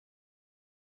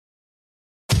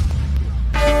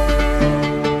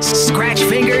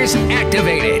speakers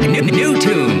activated. New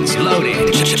tunes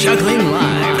loaded. Juggling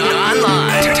live.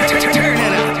 Online. Turn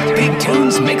it up. Big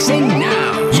tunes mixing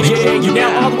now. Yeah, you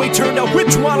now all the way turned up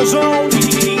with Toronto's own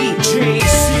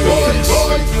DJCIRIUS.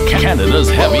 Canada's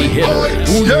heavy hitters.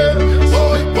 Ooh yeah,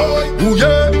 boy, boy, ooh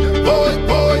yeah, boy,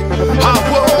 boy, ah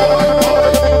boy.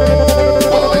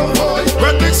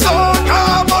 When the sun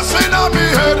comes in on me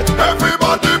head,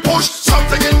 everybody push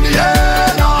something in the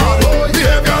air. Nah,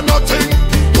 behavior nothing,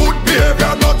 good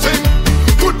behavior nothing,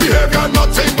 good behavior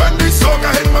nothing. When the sun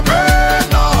hit my brain,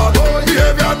 nah,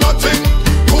 behavior nothing,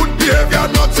 good behavior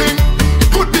nothing,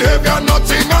 good behavior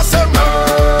nothing. I say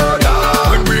murder.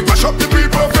 When we mash up the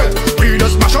people, we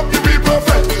just mash up the people.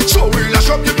 So we lash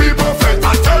up the people,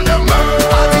 I tell them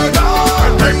murder.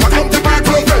 And they mash up the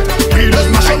people, we just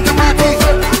mash up the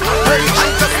people. Hey, I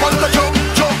just want to jump.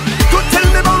 Don't tell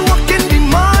me about work in the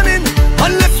morning,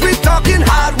 unless we talking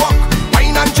hard work.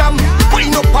 Wine and jam,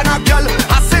 wine up on a girl.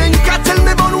 I say you can't tell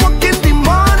me about work in the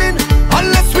morning,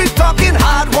 unless we talking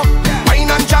hard work.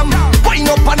 Wine and jam, wine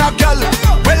up on a girl.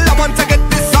 Well, I want to get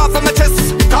this off of my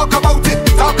chest. Talk about it,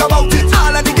 talk about it.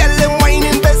 All of the girls them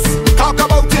whining best. Talk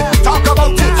about it, talk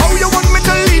about it. How you want me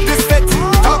to leave this set?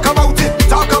 Talk about it,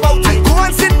 talk about it. Go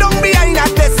and sit down behind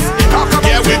that desk. Talk about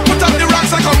it. Yeah, we put up the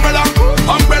rocks like umbrella,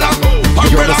 umbrella, umbrella.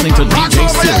 You're listening to Rocks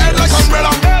over your head like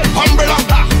umbrella, umbrella,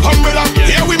 umbrella.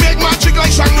 Yeah, we make magic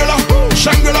like Shangri-La,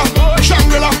 Shangri-La,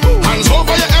 Shangri-La. Hands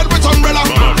over your head with umbrella,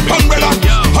 umbrella,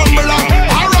 umbrella.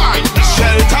 Alright,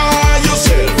 shelter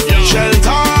yourself,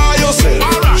 shelter yourself,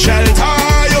 shelter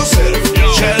yourself,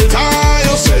 shelter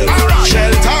yourself,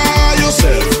 shelter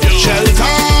yourself,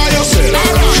 shelter yourself,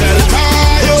 shelter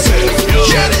yourself,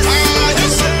 shelter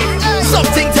yourself.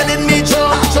 Something telling me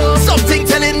jump, something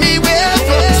telling me wave,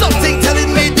 something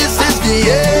telling me this is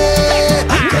the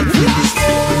end. I can feel this.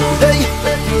 Hey,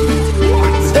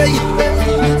 hey,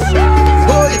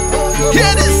 boy,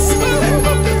 hear this.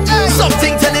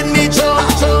 Something telling me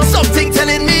jump, something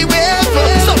telling me wave,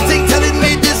 something telling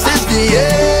me this is the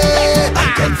end. I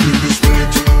can feel the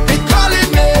spirit. It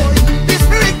calling me, the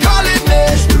spirit calling me,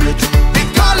 spirit. It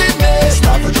calling me.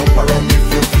 Start to jump around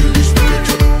if you feel the spirit.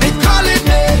 It calling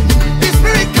me, the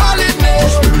spirit calling me,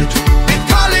 Spirit, it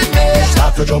calling me.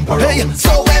 start to jump around. Hey,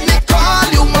 so when it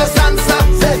call, you must answer.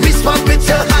 Respond with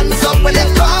your hands up. When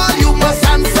it call, you must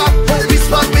answer.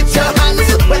 Respond with your hands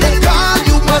up. When it call,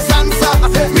 you must answer.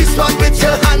 Respond with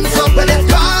your hands up. When it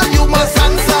call, you must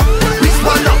answer.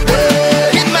 Respond up.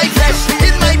 In my flesh,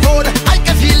 in my bone, I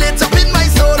can feel it up in my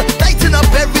soul. Lighting up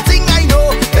everything I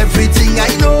know, everything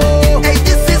I know. Hey,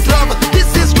 this is love,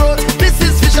 this is growth, this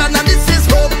is vision, and this is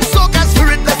hope. Soca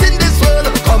spirit that's in this world,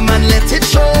 come and let it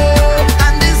show.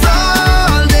 And it's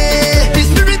all day. The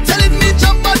spirit telling me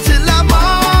jump until the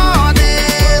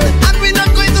morning, and we're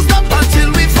not going to stop until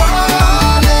we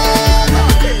falling.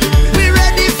 We're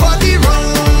ready for the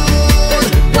road.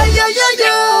 Yeah, yeah,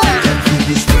 yeah.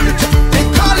 The spirit, It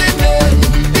calling me,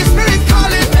 the spirit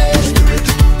calling me,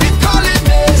 it calling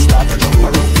me. start to jump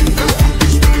around.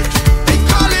 It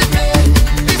calling me,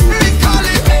 the spirit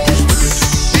calling me,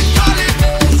 it calling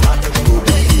me.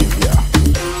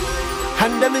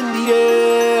 Hand them in the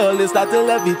air, they start to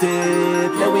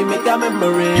levitate. Then we make a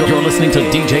memory. You're listening to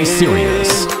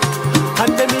DJCIRIUS.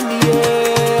 Hand them in the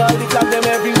air, they clap them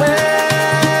everywhere.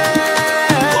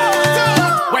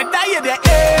 When I hear the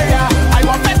area, I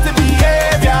want festive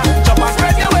behavior. Jump and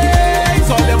spread your wings,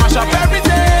 so they mash up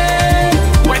everything.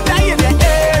 When I hear the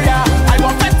area, I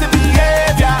want festive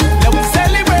behavior. Then we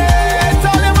celebrate, so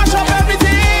they mash up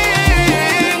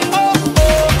everything. Oh,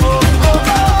 oh, oh, oh,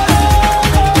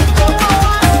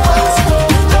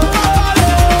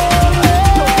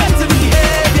 festive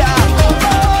behavior.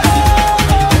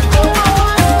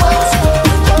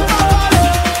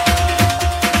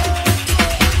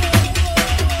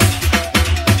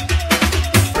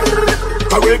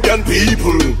 Caribbean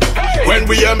people, when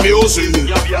we are music,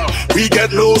 we get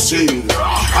loosey,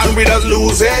 and we just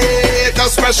lose it,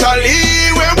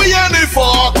 especially when we are the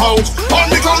 4 pounds on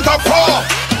the count of 4.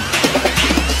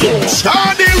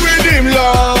 Start the rhythm,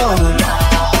 Lord.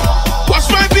 Watch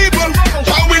my people,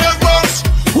 how we just bounce.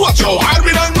 Watch how hard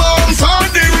we just bounce.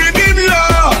 Start the rhythm,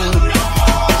 Lord.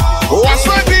 Watch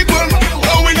my people,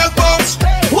 how we just bounce.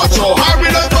 Watch how hard we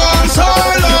just bounce. Oh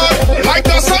Lord, like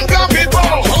the sun carpet,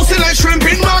 bouncing like shrimp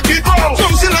in market,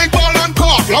 bouncing like ball and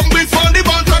cough. Long before the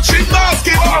ball touching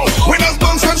basket, we just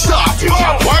bounce and start.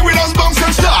 Why we just bounce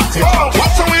and start?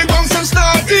 Watch how we bounce and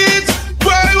start it.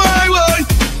 Why?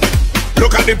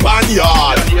 Look at the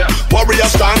barnyard, warrior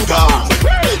stand guard.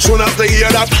 Soon as they hear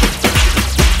that,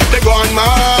 they gone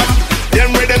mad.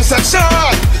 Them rhythm section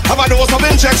have a dose of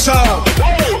injection.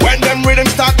 When them rhythm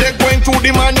start, they going through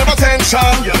the man of attention.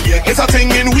 action. It's a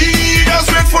thing in we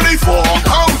just wait for the 4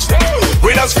 count.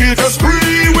 We just feel the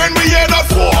spree when we hear the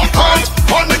 4 count.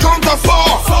 On the count of 4.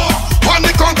 On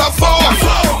the count of 4.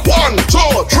 1,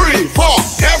 2, 3, 4.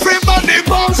 Everybody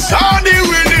bounce on the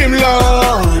rhythm,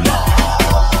 Lord.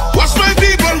 Watch my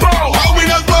people bounce. How we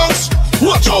not bounce?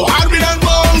 Watch how hard we not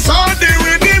bounce on the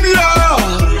rhythm,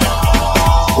 Lord.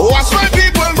 Watch my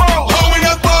people bounce. How we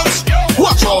not bounce?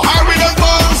 Watch how hard we not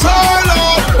bounce, oh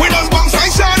Lord. We just bounce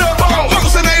like shadow bounce.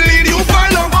 Bounce and I lead you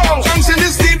follow bounce. Bounce in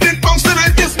this evening, bounce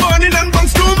tonight, this morning, and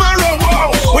bounce tomorrow.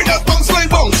 We just bounce like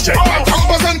bounce check.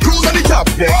 Compass and cruise on the top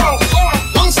there.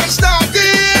 Bounce and start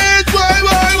it,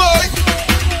 why.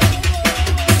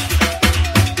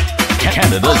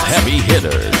 Canada's heavy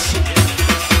hitters.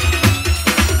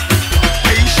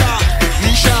 Aisha,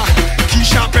 Nisha,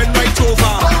 Keisha, bend right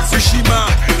over. Rishima,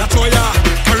 Latoya,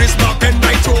 Charisma, bend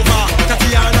right over.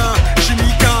 Tatiana,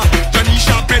 Shimika,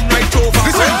 Janisha, bend right over.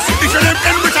 Listen, if you're them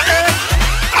end with a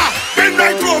A, bend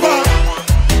right over.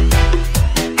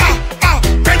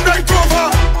 Bend right over.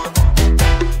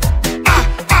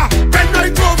 Bend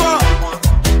right over.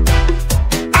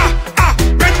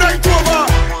 Bend right over.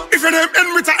 If you're them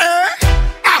end with a A,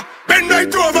 bend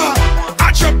right over.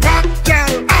 At your back, girl.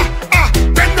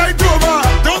 Bend right over.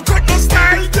 Don't cut no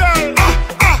style, girl.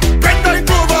 Bend right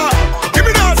over. Give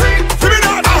me that. Give me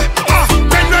that.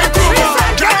 Bend right over.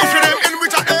 Girl, if you're them in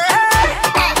with a A.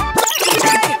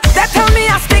 They tell me I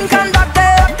stink on that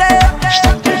day.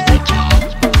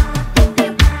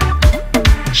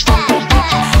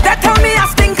 They tell me I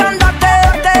stink on that day.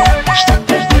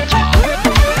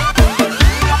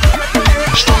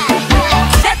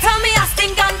 They tell me I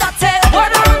stink on that day.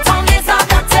 Word around town is on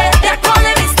that day. They're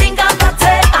calling me stink on that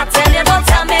day. I tell you don't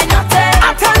tell me nothing.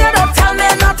 I tell you don't tell me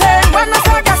nothing. When I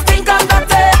say I stink on that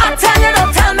day, I tell you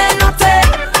don't tell me nothing.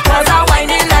 Cause I'm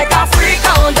whining like a freak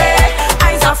on day.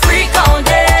 I's a freak on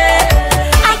day.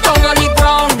 I'm down on the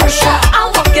ground.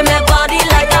 I'm walking my body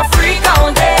like a freak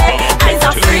on day. I's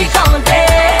a freak on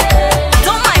day.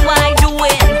 Don't mind what I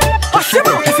doing. What's your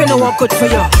mouth if you know what's good for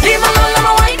you? Leave me alone, let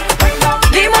me wine.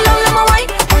 Leave me alone, let me wine.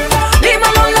 Leave me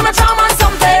alone, let me charm on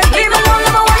something. Leave me alone,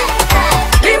 let me wine.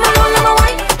 Leave me alone, let me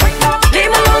wine. Leave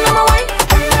me alone, let me wine.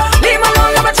 Leave me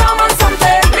alone, let me charm on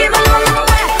something. Leave me alone, let me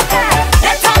wine.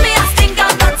 They tell me I stink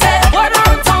on that day. Word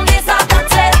around town is on that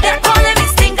day. They're calling me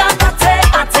stink on that day.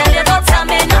 I tell you don't tell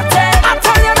me nothing. I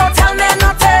tell you don't tell me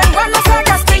nothing. When I say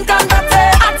I stink on that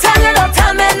day, I tell you don't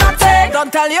tell me nothing.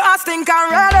 Don't tell you I stink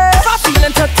already. If I'm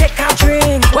feeling to take a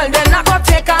drink, well then I go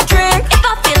take a drink. If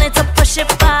I'm feeling to push it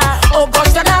back, oh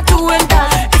gosh, then I'm doing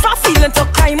that. If I'm feeling to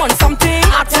climb on something,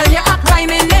 I tell you I'm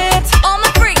climbing it. All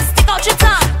my freaks, stick out your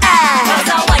tongue. Cause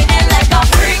I'm whining like a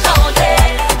freak all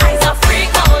day. I's a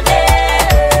freak all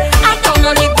day. I'm down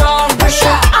on the ground.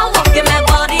 I'm walking my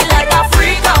body like a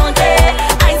freak all day.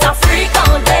 I's a freak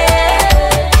all day.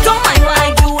 Don't mind what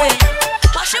I doing.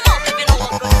 Wash your mouth if you know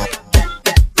what I'm doing.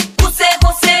 Pussy,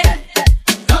 pussy.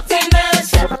 Nothingness.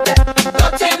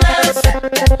 Nothingness.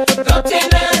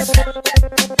 Nothingness.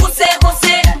 Pussy,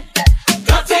 pussy.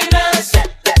 Nothingness.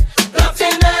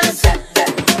 Nothingness.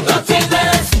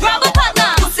 Nothingness. Grab a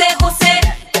partner. Pussy, pussy.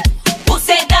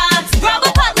 Pussy dance. Grab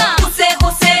a partner. Pussy,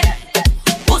 pussy.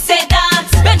 Pussy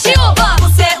dance. Bend you over.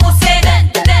 Pussy, pussy. Then.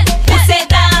 Pussy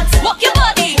dance. Walk your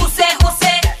body. Pussy,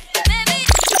 pussy. Baby.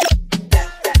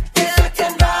 It's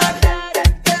sweating bad.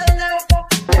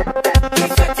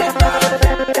 It's sweating bad.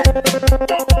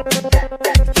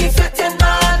 It's sweating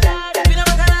bad. We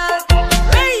never gonna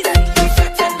raise. It's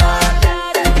sweating bad.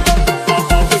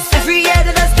 It's every year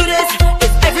that us do this.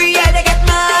 It's every year they get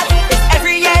mad. It's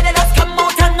every year that us come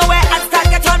out and nowhere and start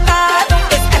get on mad.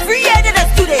 It's every year that us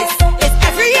do this. It's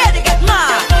every year they get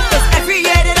mad. It's every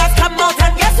year that us come out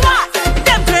and guess what?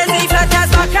 Them crazy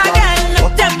flatters back again.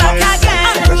 Them back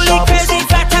again. Unruly crazy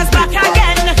flatters back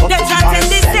again. They're chanting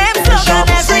the same slogan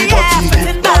every year.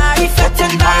 Sweating bad. It's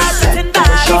sweating bad. Sweating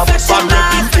bad. It's sweating bad.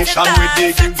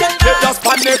 They just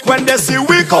panic when they see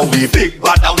we cause we big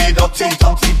bad and we dirty.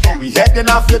 We heading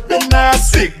a flipping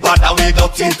mess. Big bad and we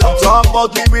dirty. Talk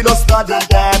about we don't study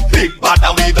them. Big bad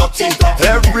and we dirty.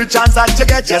 Every chance that you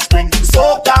get, just bring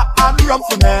soca and rum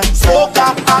for me.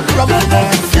 Soca and rum for me.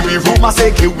 Give me room, I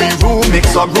say give me room.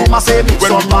 Mix some room, I say mix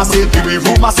some room. I say give me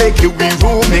room, I say give me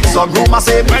room. Mix some room, I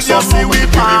say mix some room.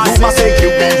 Give me room, I say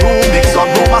give me room. Mix some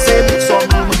room, I say mix some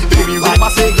room. Give me room, I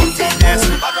say give me room. Yes,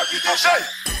 bad reputation.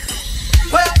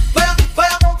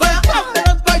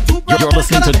 You're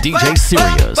listening to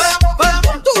DJCIRIUS.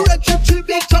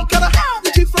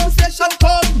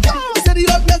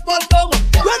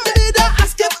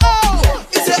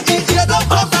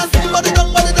 Body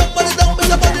down, body down,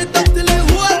 body down till the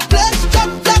whole flesh chop,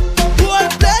 chop, whole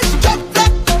flesh chop.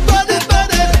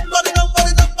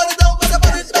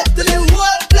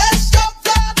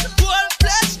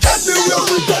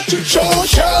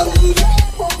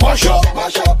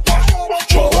 Mash up,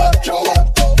 throw up,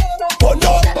 burn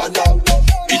down,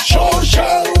 it's your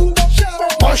shell.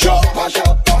 Mash up,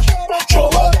 throw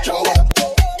up,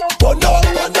 burn down,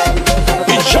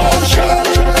 it's your shell.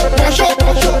 Mash up,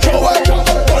 throw up,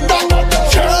 burn down,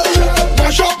 shell.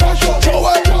 Mash up, throw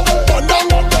up, burn down,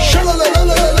 shell.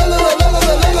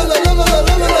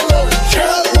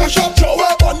 Shell, mash up, throw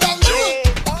up, burn down.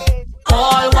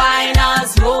 All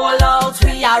whiners roll out,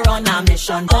 we are on a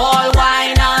mission. All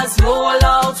whiners roll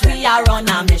out, we are on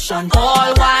a mission.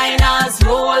 All whiners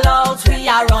roll out, we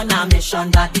are on a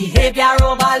mission. That behavior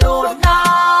overload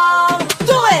now.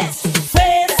 Do it!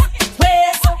 Waist,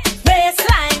 waist,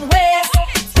 waistline, waist,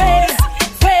 waist,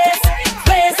 waist,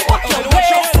 waist. Fuck your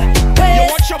waist,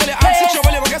 waist,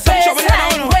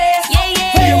 waistline, waist. Yeah,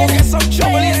 yeah.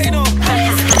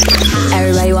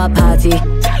 Everybody want party.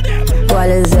 What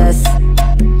is this?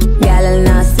 Girl all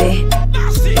nasty.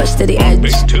 Push to the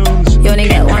edge. You only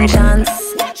get one chance.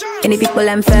 Any people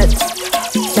them fed.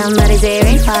 Somebody's hair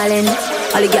ain't falling.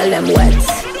 All the girl them wet.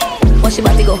 Watch your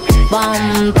body go.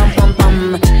 Bum, bum, bum,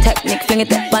 bum. Technique, fling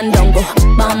it up and down go.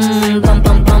 Bum, bum,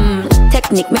 bum, bum.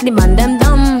 Technique, make the man them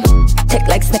dumb. Tick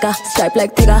like Snicker, stripe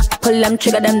like Tigger. Pull them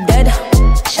trigger, them dead.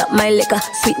 Shut my liquor,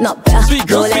 sweet not better.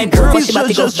 Roll like girl, watch your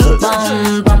body go.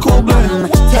 Bum, bum, bum, bum.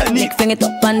 Technique, fling it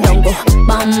up and down go.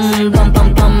 Bum, bum,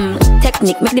 bum, bum.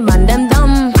 Technique, make the man them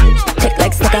dumb. Tick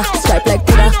like Snicker, stripe like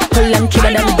Tigger. Pull them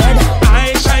trigger, them dead. I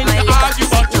ain't trying to argue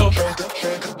about you.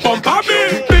 Bumper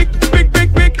big, big, big, big,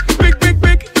 big, big, big, big, big,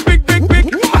 big, big, big, big, big,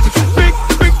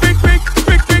 big, big, big, big, big,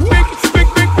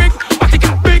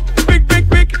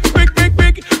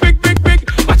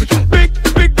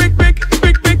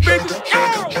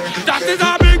 that is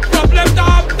a big problem,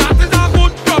 dog. That is a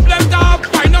good problem, dog.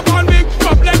 Find a one big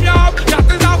problem, yeah. That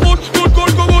is a good.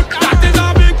 That is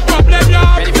a big problem,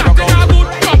 yeah. That is a good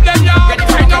problem, yeah.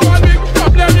 Find a one big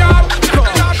problem, yeah.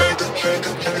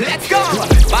 Let's go.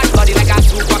 Bad body like a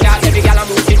supercar. Every girl a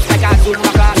move it like a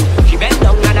Zumba class. She bend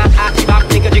down and a arch back.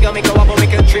 Make a jiggle, make a wobble,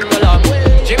 make a trim along.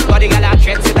 Gym body girl a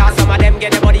trendsetter. Some of them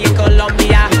get their body in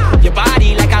Colombia. Your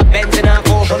body like a Benz in a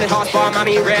 400 horsepower,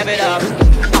 mommy rev it up.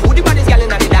 Who the baddest girl in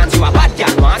the dance? You a bad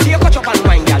girl. Want see you catch up and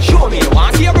wine, girl? Show me.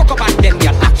 Want see you rock up and then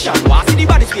girl action. Want see the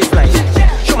baddest baseline?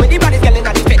 Show me the baddest girl in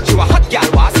the fit. You a hot girl.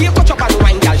 Want see you catch up and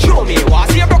wine, girl? Show me. Want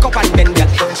see you rock up and then girl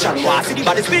action. Want see the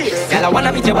baddest face? Girl, I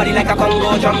wanna beat your body like a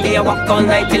Congo drum. They walk all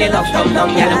night till your love come down.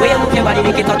 Girl, the way you move your body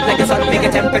make it hot like the sun, make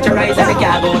your temperature rise and the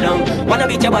car go down. Wanna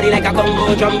beat your body like a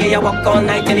Congo drum. They walk all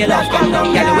night till your love come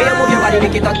down. Girl, the way you move your body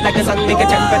make it hot like the sun, make your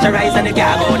temperature rise and the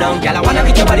car go down. Girl, I wanna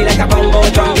beat your body like a Congo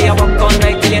drum. They walk all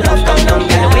night till your love come down.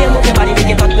 Girl, the way you move your body make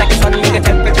it hot like the sun, make your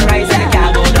temperature rise and the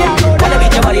car go down. Wanna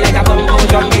beat your body like a Congo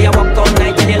drum. They walk all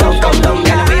night till your love come down.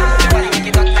 Girl, the way you move your body make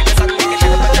it hot like the sun, make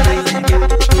your temperature rise and the car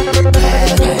go down.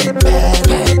 Bad.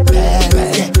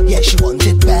 Yeah, she want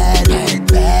it bad.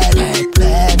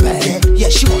 Yeah,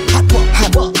 she want hot work.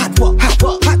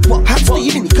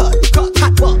 Even the cut.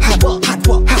 Hot work.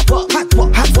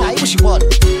 What she want?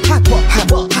 Hot work.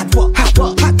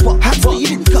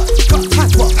 Even the cut.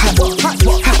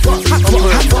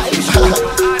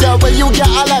 Yeah, where you get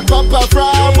all that bumper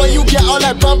from? Where you get all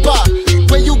that bumper?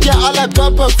 Where you get all that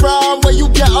bumper from? Where you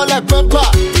get all that bumper?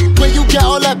 Where you get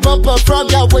all that bumper from?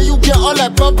 Yeah, where you get all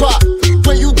that bumper?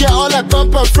 Where you get all that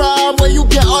bumper from? Where you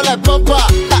get all that bumper?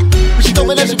 She told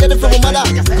me that she get it from her mother.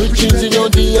 Good genes in your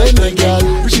DNA, girl.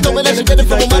 She told me that she get it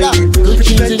from her mother. Good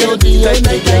genes in your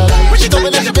DNA, girl. She told me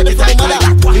that she get it from her mother.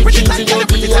 Good genes in your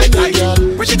DNA, girl.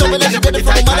 She told me that she get it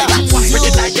from her mother. Put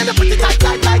it tight, girl. Put it tight.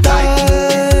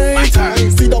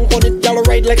 Sit down on it, girl.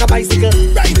 Ride like a bicycle.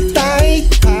 Ride it tight.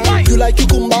 You like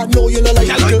cucumber? No, you don't like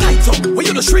it. Girl, tight up. When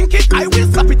you don't shrink it, I will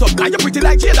slap it up. Cause you're pretty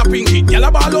like Jada Pinkett. Girl, I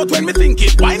ball out when me think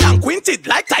it. Wine and quint it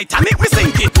like Titanic, we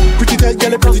sink it. Pretty tight,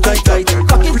 girl. Pretty tight.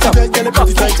 Cock it up, girl.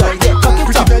 Pretty tight. Cock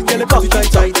it up, girl. Pretty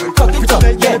tight. Cock it up,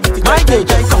 yeah. My girl,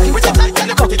 cock it up,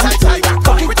 cock it tight.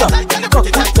 Cock it up, cock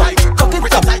it tight. Cock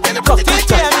it up, cock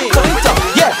it up,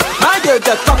 yeah. My girl,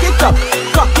 just cock it up,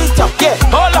 yeah.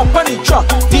 All up on the truck,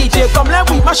 DJ come let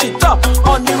we mash it up.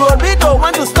 On the road we don't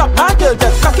want to stop. My girl,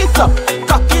 just cock it up,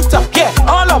 yeah.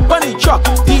 All up on the truck,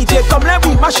 DJ come let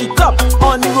we mash it up.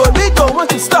 On the road we don't want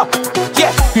to stop,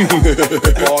 yeah.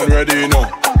 Already know.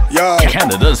 Yeah.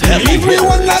 Canada's heavy If me hitters.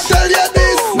 wanna tell you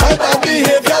this, my bad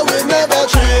behavior will never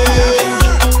change.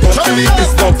 Dirty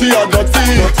is dirty or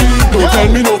dirty. Don't tell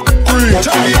me no free.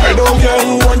 I don't care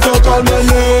who wants to call my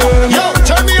name. Yo,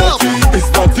 turn me up. It's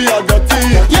dirty or dirty.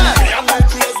 Yeah.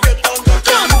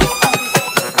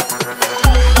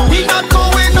 We not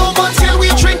going over till we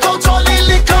drink out all the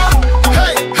liquor.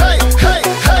 Hey.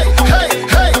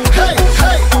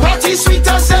 Party sweet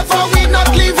as ever, we not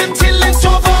leaving till it's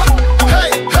over.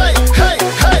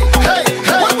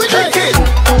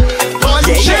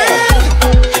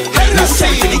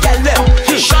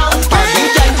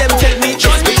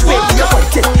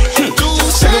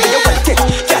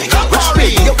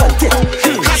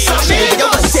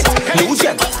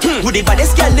 the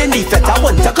baddest girl in the fet, I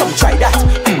want to come try that.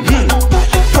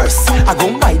 Purse, I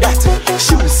gon' buy that.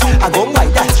 Shoes, I gon' buy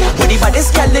that. When the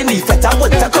baddest girl in the fet, I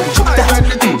want to come chop that.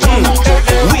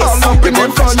 Waist, we gon'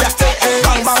 touch that.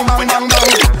 Bang, bang, bang, bang, bang.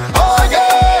 Oh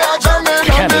yeah,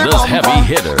 Canada's heavy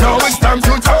hitters. Now it's time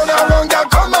to turn around, girl,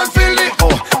 come and feel it.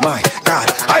 Oh my God,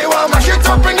 I want mash it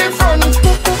up in the front,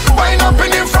 wind up in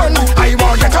the front. I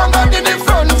want get on back in the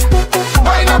front,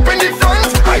 wind up in the front.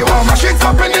 I want mash it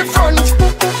up in the front,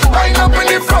 wind up in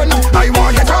the front. I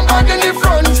want get on back in the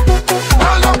front,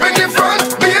 all up in the front.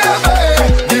 Baby,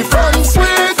 the front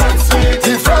sweet,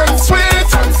 the front sweet,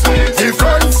 the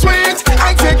front sweet.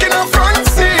 I'm taking a front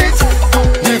seat.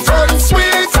 The front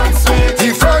sweet,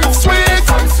 the front sweet,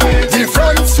 the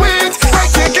front sweet. I'm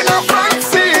taking a front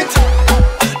seat.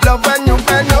 Love when you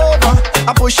bend over,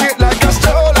 I push it like a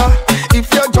stroller.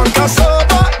 If you're drunk or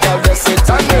sober, girl, just sit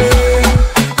and wait.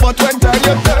 But when time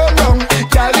you turn round,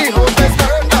 girl, the hope is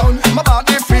burned down. My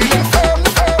body feeling firm,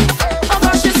 firm, firm. Oh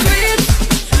gosh, it's sweet.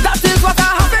 That is what I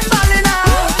have been balling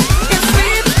out. It's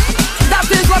sweet. That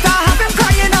is what I have been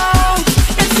crying out.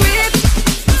 It's sweet.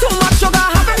 Too much sugar, I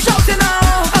have been shouting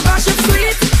out. Oh gosh, it's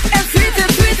sweet. It's sweet,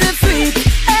 it's sweet, it's sweet.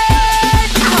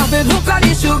 Hey, I've been hooked on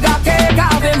the sugar cake.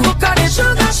 I've been hooked on the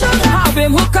sugar, sugar. I've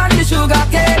been hooked on the sugar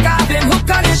cake. I've been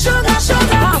hooked on the sugar,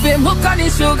 sugar. I've been hooked on the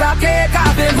sugar cake.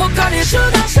 I've been hooked on the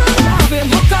sugar, sugar. I've been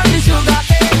hooked on the sugar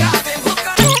cake. I've been hooked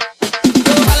on the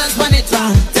Balance on it,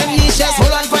 Tenacious,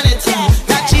 hold on on it.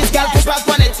 That cheese, girl, push back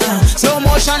on it. Slow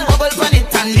motion, bubble on it,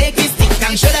 and make it stick.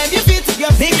 And show them your feet.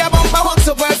 Your finger bumper works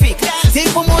so perfect.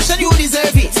 Take promotion, you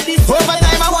deserve it. Over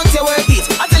time, I want you work it.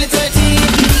 I tell it 13.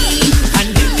 And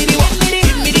give me the walk,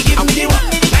 give me the walk.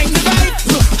 95.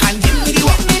 And give me the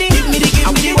walk, give me the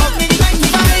walk.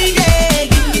 95, yeah.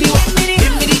 Give me the walk,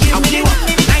 give me the walk.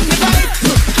 95.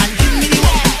 And give me the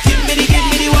walk, give me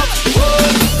the walk.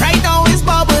 Whoa. Right now it's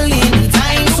bubbling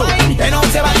time, so they don't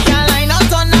say what can line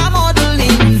out on a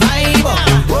modeling vibe.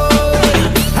 Whoa.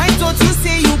 I thought you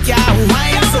say you can't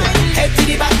wine, so head to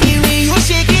the back the way you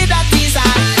shake it, that is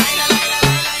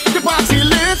The party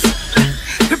lit,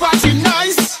 the party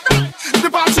nice, the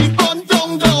party on down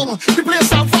down. The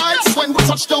place of vibes when we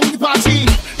touch down the party.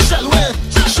 Shall we?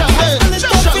 Shall we? Shall we?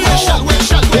 Shall we?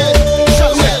 Shall we?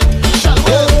 Shall we? Shall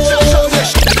we? Shall we?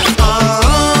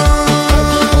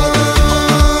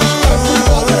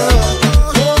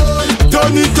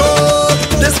 Turn it up.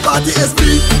 This party is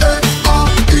B-A-R-E-V-I-B-E-S.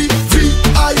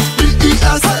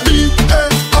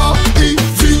 B-A-R-E-V-I-B-E-S.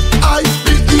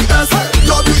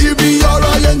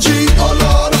 W-E-B-R-I-N-G. Oh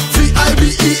Lord.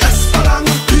 V-I-B-E-S.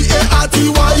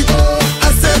 P-A-R-T-Y.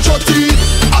 S-H-O-T.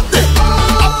 Up there,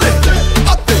 up there,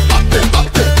 up there, up there, up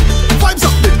there. Vibes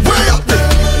up there, way up there.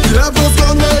 The level's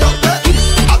gone way up there.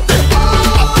 Up there,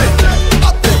 up there,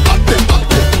 up there, up there, up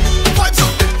there. Vibes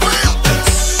up there, way up there.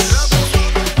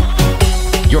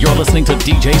 You're listening to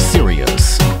DJCIRIUS.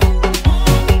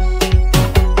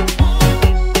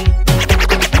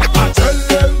 I tell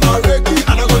them already,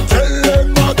 and I go tell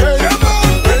them again.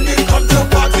 When it come to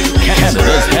party, we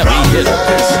Canada's heavy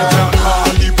hitters. call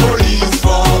the police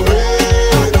for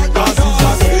it. 'Cause it's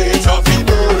a state of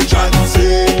emergency.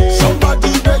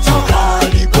 Somebody better call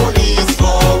the police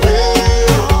for it.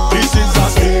 This is a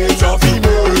state of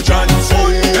emergency.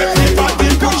 Everybody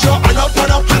put your hand up,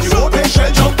 and you open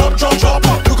shell, jump up, jump up.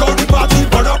 Look how the party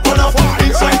burn up,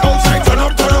 inside, outside, turn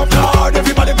up, Lord.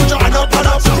 Everybody put your hand up,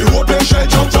 you open shell,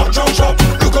 jump, jump, jump, jump.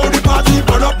 Look how the party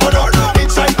burn up,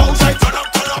 inside, outside, turn up.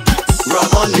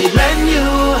 Rub on the menu.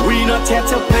 We not here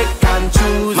to pick and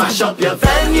choose. Mash up your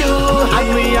venue. And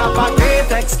we have a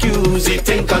great excuse. It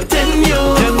ain't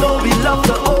continue. Them know we love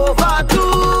to overdo.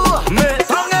 Make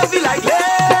song heavy like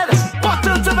lead.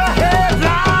 Bottle to the head,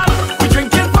 lad. We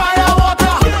drinking fire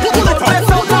water. No place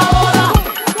out of order.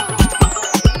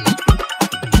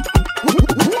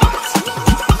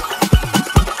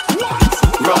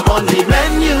 Rub on the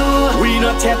menu. We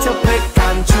not here to pick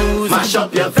and choose. Mash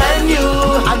up your venue.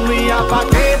 And we have a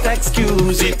great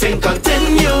excuse. It ain't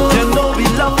continue. Them know we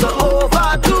love to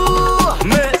overdo.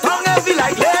 Make song heavy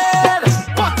like lead.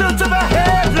 Bottle to the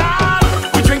head, lad.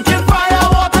 We drinking fire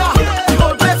water. The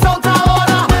whole place out of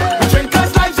order. We drink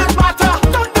 'cause lives is matter.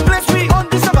 Don't the place we on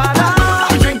the savannah.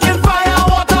 We drinking fire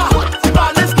water. The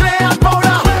ball is clear and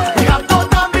powder. We have no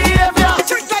damn behavior.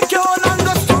 Drink like you're on the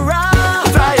restaurant.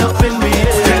 Fly up in the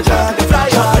air. Fly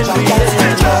up in the air.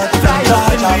 Fly up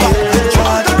in the air.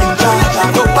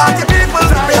 Go party people,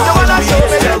 they wanna show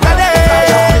me they're ready.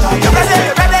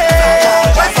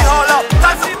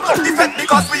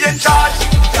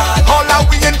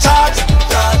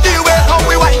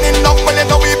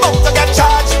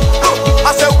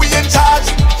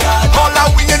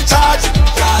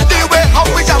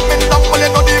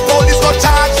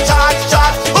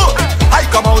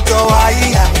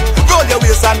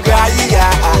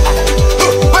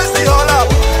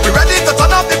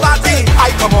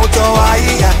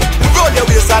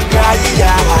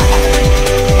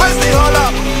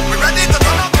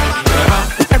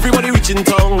 touching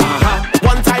tongue.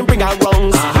 One time bring out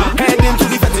wrongs. Heading to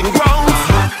the betting grounds.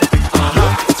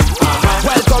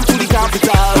 Welcome to the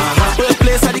capital,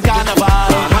 birthplace of the carnival,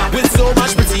 with so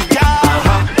much pretty girl.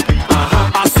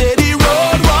 I say the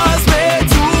road was made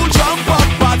to jump up.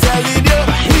 I'm telling you,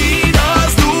 we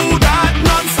just do that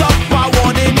non-stop. I'm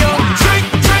warning you. Drink,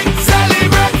 drink,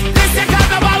 celebrate. This year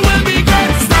carnival will be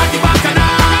great. Start the bacchanal.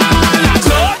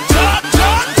 Jump, jump,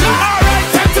 jump, jump. Alright,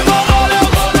 time to go all out.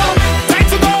 Time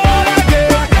to go all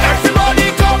again. Everybody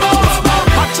come out.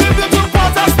 A tribute to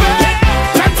Port of Spain.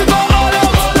 Time to go all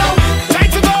out. Time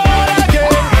to go all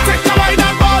again. Take the wine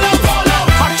and ball out.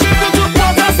 A tribute to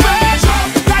Port of Spain.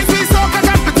 Life is Soca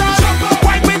capital.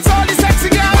 White with all the sexy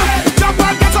girls. Jump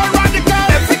and get on radical.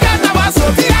 Every carnival so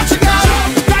theatrical.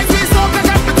 Life is Soca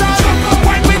capital.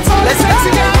 White with all the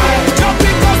sexy girls. Jump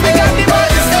because they got the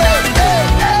boys.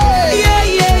 Yeah,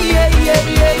 yeah, yeah, yeah,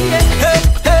 yeah, yeah. Hey,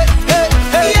 hey, hey,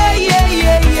 hey. Yeah, yeah,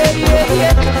 yeah, yeah, yeah,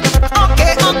 yeah.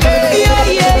 Okay, okay. Yeah,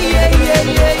 yeah, yeah, yeah,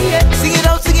 yeah, yeah. Sing it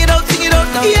out, sing it out, sing it out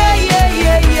now. Yeah, yeah,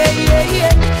 yeah, yeah, yeah,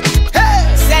 yeah. Hey,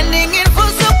 sending in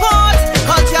full support,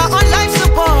 culture on life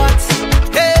support.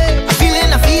 Hey,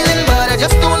 I'm feeling, but I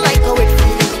just don't like how it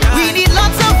feels. We need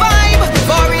lots of vibe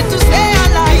for it to stay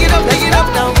alive. Big it up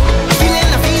now. I'm feeling,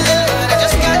 but I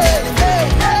just can't tell it.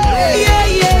 Yeah,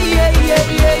 yeah, yeah, yeah,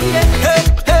 yeah, yeah. Hey,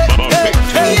 hey, hey,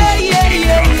 hey. Yeah, yeah,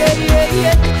 yeah, yeah, yeah,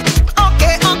 yeah.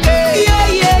 Okay, okay. Yeah,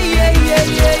 yeah, yeah, yeah,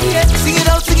 yeah, yeah. Sing it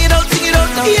out, sing it out, sing it out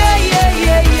now. Yeah, yeah,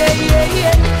 yeah, yeah, yeah,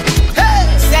 yeah. Hey,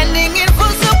 sending in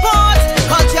full support,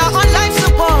 culture on life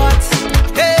support.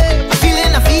 Hey,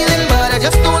 I'm feeling, but I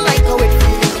just don't like how it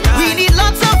feels. We need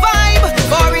lots of vibe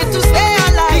for it to stay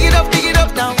alive. Dig it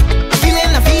up now.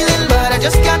 I'm feeling, but I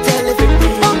just can't tell if it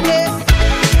real. Okay,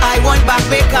 I want back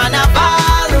my carnival.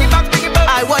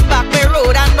 I want back my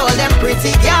road and all them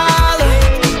pretty gal.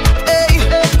 Hey,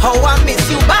 how I miss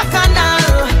you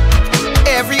bacchanal.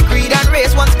 Every creed and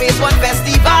race, one space, one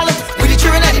festival. With the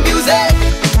children and the music.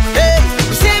 Hey,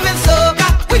 we saving soca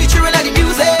with the children and the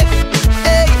music.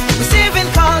 Hey, we saving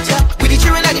culture with the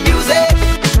children and the music.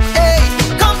 Hey,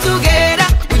 come together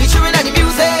with the children and the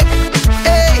music.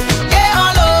 Hey, yeah,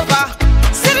 all over.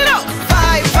 Set it up.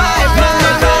 Five, five,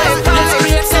 five, five,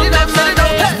 five. Set it up, set it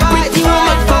up. Pretty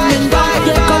woman coming back,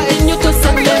 they continue to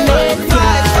send them in.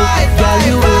 Girl,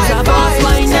 you is a boss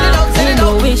wine now, you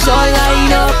know we sure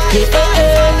line up.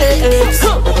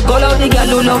 Call out the girl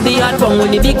who love the hard phone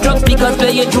when the big truck speakers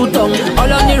play it through tongue.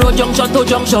 All on the road, junction to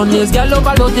junction, this girl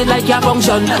overload it like your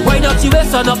function. Why not you a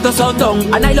son of the sun tongue?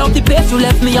 And I love the pace you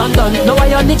left me undone. Now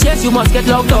I on the chase, you must get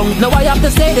locked down. Now I have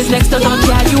to say this next to none.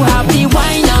 Girl, you have the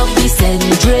wine of the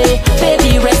century.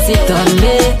 Baby, rest it on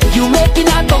me. You making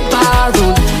a bumper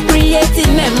roll,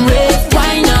 creating memories.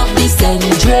 Wine of the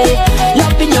century,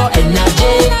 loving your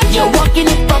energy. You're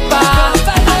walking it proper,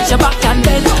 at your back and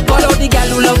bend. Follow the girl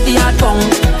who love the hard bong,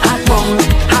 hard bong,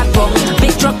 hard bong.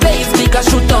 Big truck plays, speaker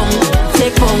shoot on.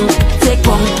 Take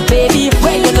bong, baby.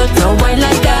 Where you gonna throw wine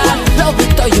like that? Love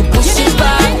it or you push it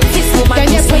back. This woman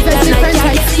is sweet and I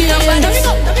can't see nobody.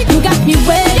 You got me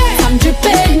wet, I'm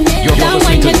dripping. You're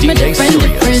listening to DJ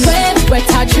Serious. Wet,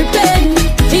 I tripping.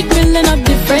 It feeling up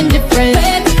different.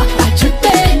 Wet, I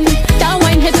tripping. That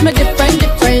wine hits me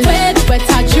different. Wet,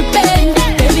 I tripping.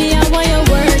 Baby, I want your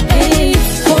word, hey.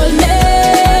 Hold me,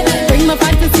 bring my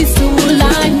fantasies to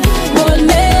line. Hold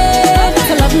me,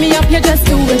 to love me up, you just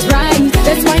do it right.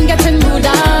 This wine getting mood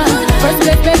on. First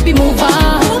place, baby, move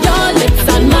on. Your lips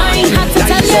on mine, had to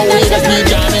tell you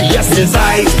that. Yes, his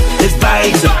vibes, his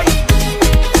vibes.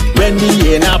 When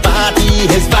we in a party,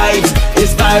 his vibes,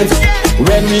 his vibes.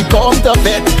 When we come to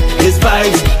bed, his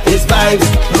vibes, his vibes.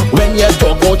 When you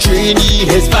talk about Trini,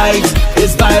 his vibes,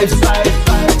 his vibes.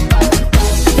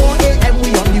 4 a.m. we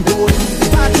on the road,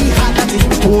 party hard that is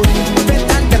cold. Bend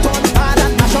and get on hard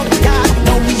and mash up the yard.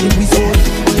 Now we in we zone.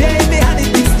 Yeah, me and it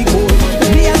beats the cold.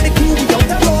 Me and the crew we out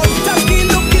the road. Just be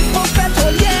looking for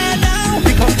petrol, yeah now.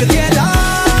 We come together.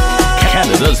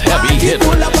 Canada's heavy hitters.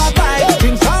 Full of a vibe,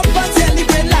 drink up and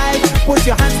celebrate life. Put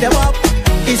your hands them up,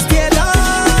 it's still up.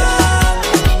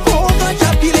 Oh, but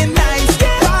you're feeling nice.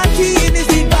 Partying is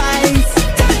the vice.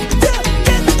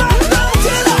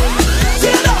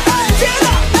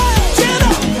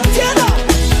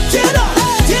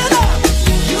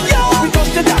 We come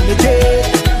to dominate,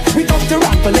 we come to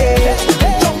rock for it.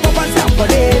 Jump up and stamp for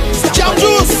it. Jump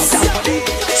juice.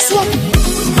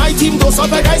 My team goes out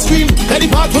like ice cream. Let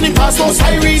it part when it pass no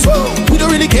sirens. We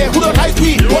don't really care who don't like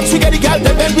we. Once we get the gal,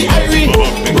 then we Irene.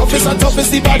 Roughest and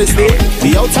toughest, the baddest day.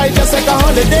 We outside just like a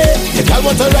holiday. The gal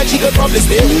want to ride, she could probably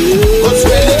stay. But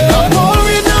swell it up,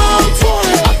 pouring out.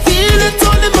 I feel it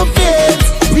all in my face.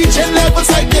 Reaching levels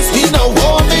like this, we now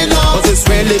warming up. But it's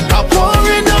really up.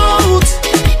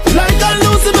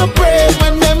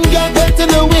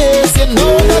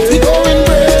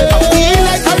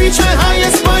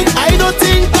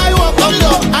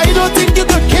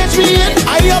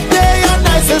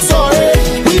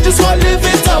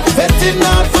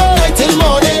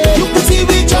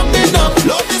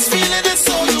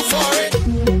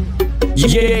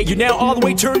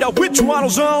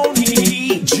 Zone,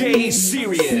 DJCIRIUS.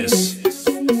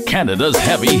 Canada's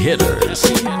heavy hitters.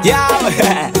 Yo,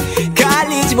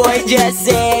 college boy just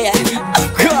say, oh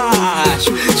gosh.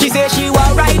 She say she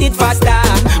will ride it faster,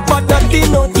 but nothing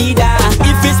no tida.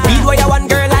 If it's speed where you want,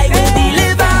 girl, I will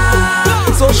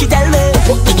deliver. So she tell me,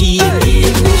 put the key in the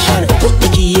ignition, put the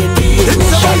key in the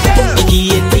ignition, put the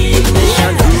key in the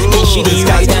ignition. And she the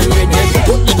right and ready,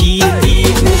 put the key in the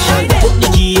ignition, put the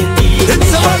key in the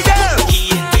ignition.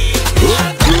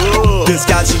 This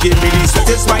girl, she gave me the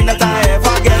sweetest wine that I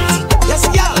ever get. Yes,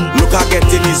 girl. Look, I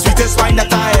getting the sweetest wine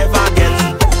that I ever get.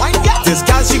 This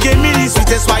girl, she gave me the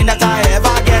sweetest wine that I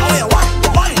ever get.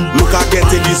 Look, I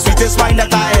getting the sweetest wine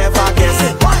that I ever get.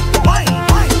 Hey.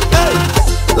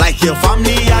 Like your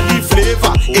family had the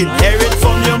flavor, inherit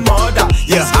from your mother.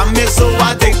 Yeah, I'm so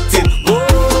addicted. Oh,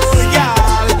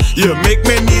 girl, you make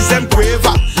me knees them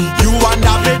quiver. You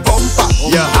under the bumper,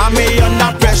 you have me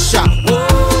under pressure.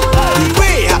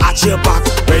 Your back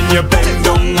when you bend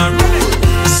down and roll.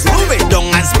 Slow it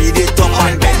down and speed it up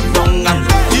and bend down and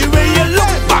roll. The way you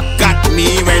look back at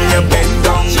me when you bend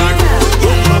down and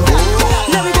roll.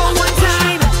 Let me go one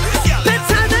time.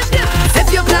 Better than that.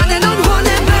 If you're planning on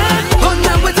holding me, hold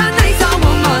me with a nicer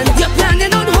woman. You're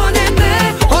planning on holding me,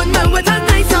 hold me with a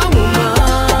nicer woman.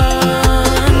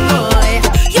 Boy,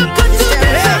 you could do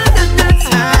better than that.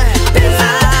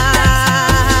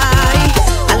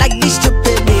 I like this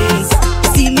stupidness.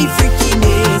 See me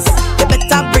freakiness. You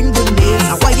better bring the miss.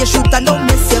 And while you shoot and don't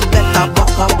miss, you better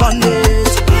back up on it,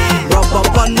 rub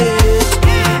up on it,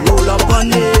 roll up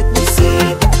on it. You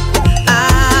say,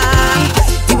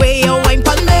 the way you wine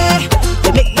pon me,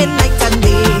 you make me night and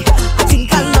day. I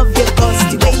think I love you 'cause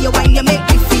the way you wine, you make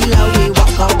me feel away.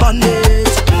 Walk up on it,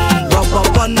 rub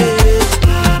up on it,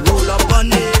 roll up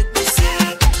on it. You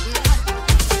say,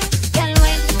 Girl,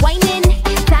 whining,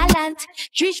 talent,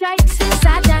 3 strikes,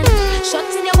 sergeant.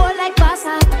 Shots in your hole like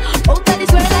pasta. Out of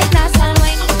this world like NASA.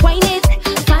 Wine it,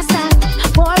 faster,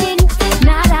 boring,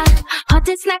 nada.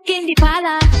 Hottest snack in the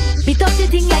parlor. Beat up the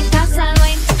thing like Tassa.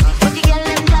 Put the girl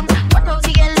in them, what else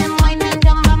the girl them wine and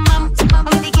jump, bam, bam. I'm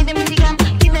gonna give them the gum,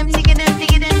 give them the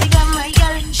gum, my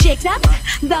girl. Shake that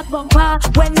bumper.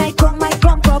 When I come, my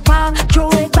come proper. Throw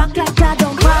it back like that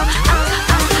dumper.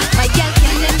 My girl,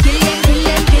 kill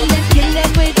them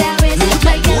with their waist.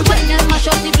 My girl, wine and mash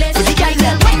up the place. My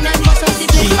girl, wine and mash up the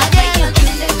place. My girl,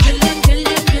 kill them.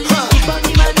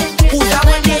 Who's that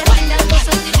one name?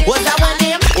 What's that one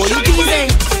name? Oh, you teasing?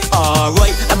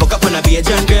 Alright, I woke up on a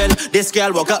Bajan girl. This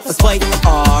girl woke up for spite.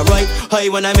 Alright, hey,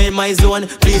 when I'm in my zone,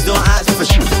 please don't ask me for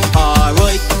shit.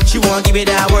 Alright, she won't give me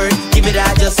that word, give me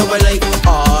that just so I like.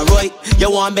 Alright, you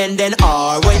want bend then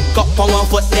alright, cup on one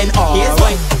foot then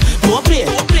alright. Don't play,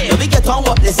 let me get on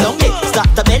what this song day.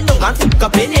 Start to bend down and pick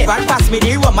up in it. Run past me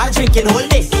the rum, I'm drinking whole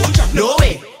day. No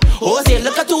way. Oh, say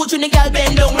look at 2, 3 girl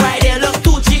bend down right there. Look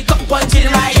 2, 3 cup punching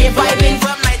right there. Vibing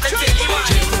from night until the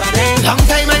morning. long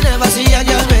time I never see a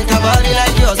girl make a body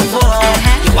like yours before.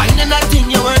 You whining that thing,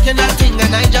 you working that thing,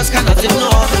 and I just cannot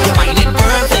ignore. You whining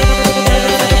perfect.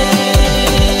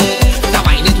 Now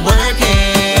whine it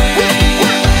working.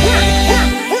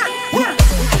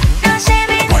 No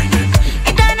shaming,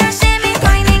 it don't no shaming,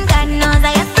 whining. God knows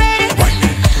I afraid.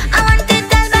 I want it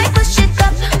all by push it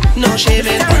up. No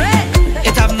shaming,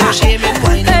 it have no shaming,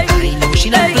 whining. I know she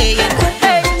not playing.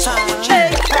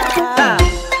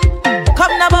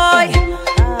 Come now, boy.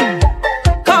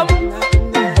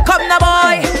 Come now,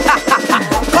 boy.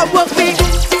 Come work me up.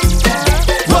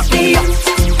 Come work me up.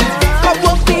 Come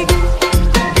work me.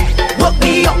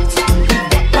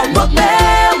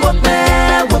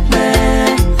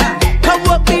 Come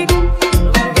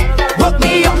work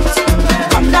me up.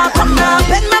 Come now,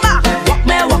 bend my back.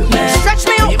 Walk me. Stretch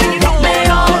me up. Walk me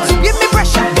out. Give me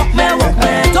pressure. Walk me.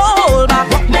 Don't hold back.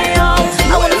 Walk me out.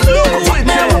 I will look. Walk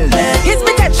me. Hit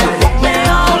me tension. Walk me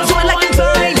out. Do it like it's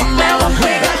mine. Walk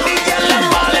me.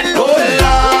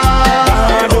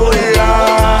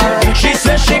 She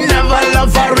says she never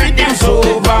loved her rhythm so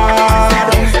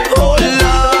bad. Oh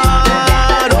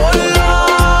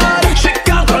Lord, she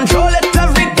can't control it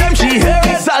every time she hears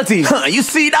it. Salty, you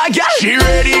see that girl? She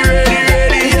ready,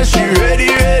 yes she ready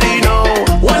now.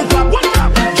 One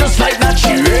clap, just like that.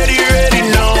 She ready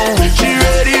now. She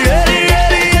ready,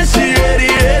 yes she ready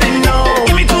now.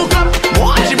 Give me 2 clap,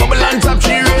 she bubble on top.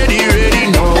 She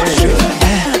ready now.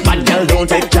 Bad girl don't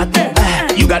take chat.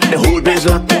 You got the whole biz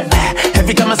locked.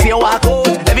 Every time I see you walk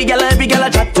out, every girl I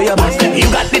chat to your back. You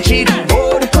got the cheat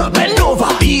code, bend over,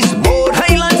 beast mode.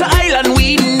 Island to island,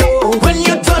 we know when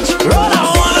you touch roll.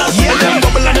 I wanna see them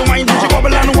bubble and wine, she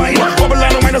bubble and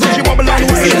wine, so she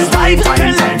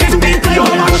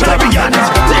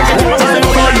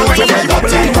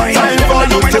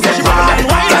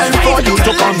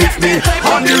with me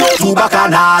on the road to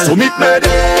Bacchanal. So meet me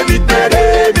there, meet me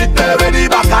there, meet me where the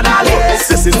Bacchanal is.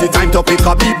 This is the time to pick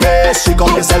up the bass. Shake up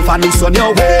yourself and loose on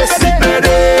your waist. Meet me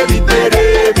there, meet me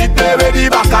there, meet me where the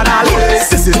Bacchanal is.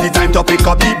 This is the time to pick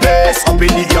up the bass. Up in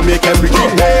the air, make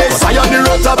everything bass. Cause I on the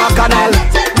road to Bacchanal.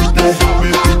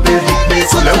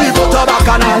 So let me go to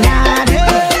Bacchanal.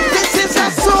 This is a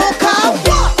soca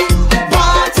party.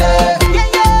 Party.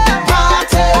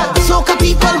 Soca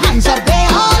people, hands up there.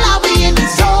 All are we in the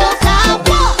soca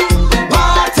party.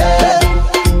 Party.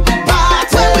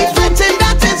 When we fitting,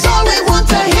 that is all we want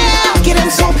to hear. Get them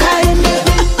soca in there.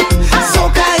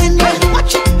 Soca in there.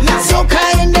 Soca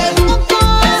in there.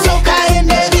 Soca in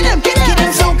there. Get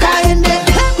them soca in there.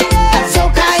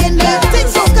 Soca in there. Take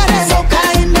soca there. Soca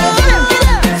in there.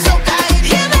 Soca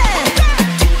in there.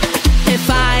 If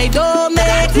I don't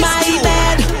make my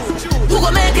bed, who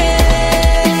gon' make it?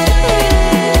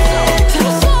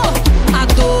 I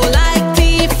go like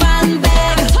thief and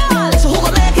beg, so who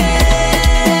gon' make it?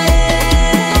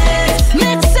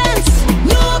 Makes sense.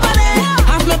 Nobody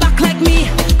have my back like me,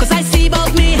 cause I see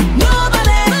about me.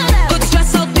 Nobody could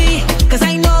stress out me, cause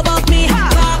I know about me.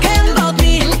 Talking about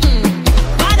me,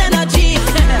 bad energy,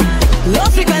 low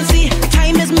frequency.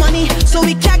 Time is money, so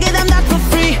we can't get them that for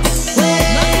free.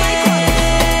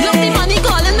 Look the money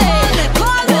calling me.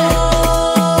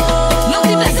 Look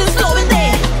the blessings flowing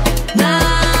there. Nah,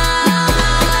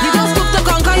 we don't scoop to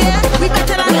conquer, yeah. We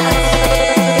better than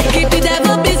that. Keep the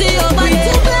devil busy, oh man.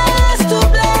 Too blessed, too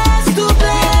blessed, too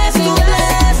blessed, too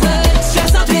blessed.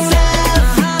 Stress out we self,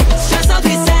 stress out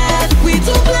we self. We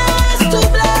too blessed, too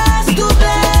blessed, too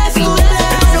blessed, too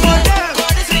blessed.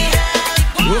 God is we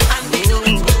help, and we do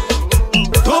it.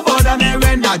 Don't bother me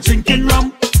when I drinking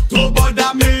rum. Don't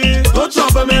bother me. Don't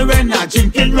trouble me when I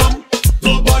drinking rum.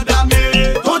 Don't bother me.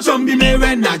 Don't jump me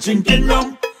when I drinking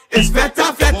rum. It's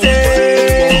better fete.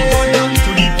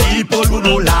 To the people who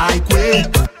don't like we,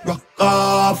 rock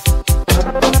off.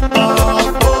 Rock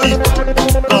off, boy.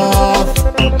 Rock off.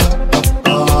 Rock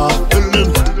off.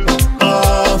 Rock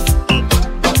off.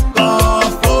 Rock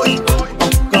off, boy.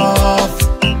 Rock off.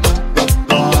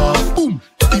 Rock off. Boom.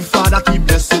 The Father keep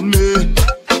blessing me.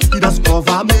 He does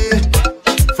cover me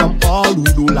from all who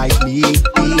do like me.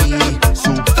 So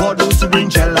for those who bring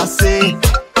jealousy,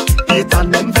 hate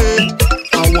and envy,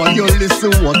 I want you to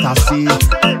listen what I say.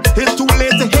 It's too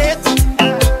late to hate,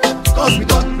 cause we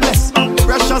done blessed.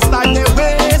 Precious time they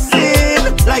wasting,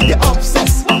 like they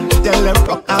obsessed. Tell them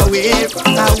rock away,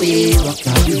 rock away, rock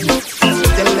away.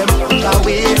 Tell them rock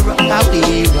away, rock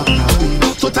away, rock away.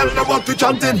 So tell them what we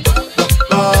chanting.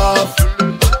 Rock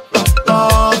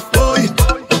off, boy.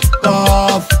 Rock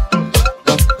off,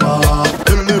 rock off.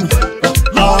 Tell them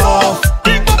rock off,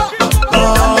 rock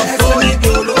off, boy.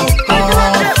 Rock off.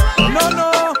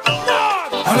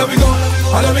 All we go,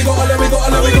 all we go, all we go,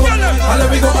 all we go, all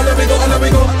we go, all we go, all we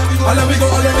go, all we go,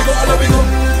 all we go, all we go.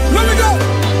 Let me go.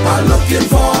 I'm looking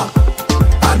for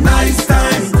a nice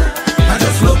time. I'm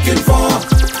just looking for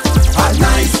a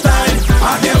nice time.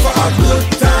 I'm here for a good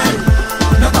time,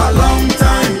 not a long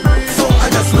time. So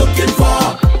I'm just looking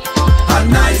for a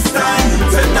nice time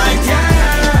tonight.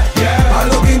 Yeah, yeah. I'm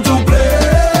looking to play.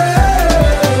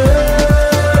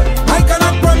 I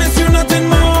cannot promise you nothing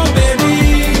more,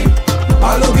 baby.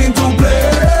 I'm looking to play.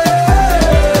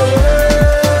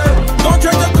 Don't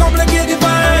try to complicate the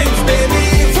vibes, baby.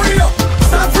 Free up,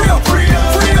 start free up, free up,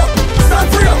 free up, start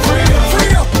free up, free up,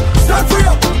 free up, start free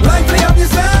up, like play up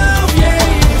yourself, yeah.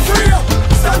 Free up,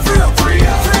 start free up, free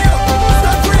up, free up,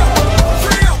 start free up,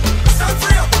 free up, start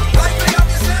free up, like play up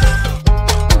yourself.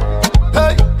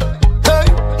 Hey, hey,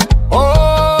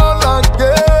 all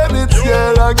again, it's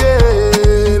here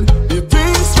again. The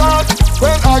thing starts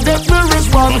when I get the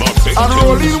wristband and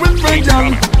rolling with my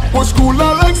gang. Push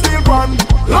cooler like steel pan.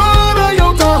 Lord, I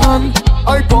out of hand.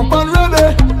 I pump and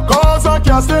ready, cause I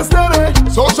can't stay steady.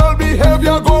 Social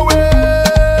behavior go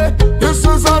away. This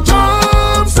is a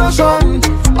jam session,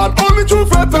 and only true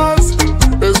fighters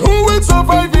is who will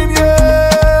survive in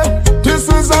here. This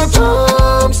is a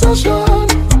jam session,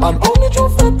 and only true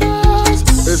fighters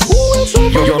is who will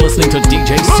survive. You're listening to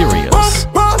DJCIRIUS.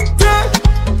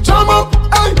 Jam up,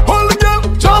 hey, hold the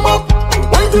gun, jam up.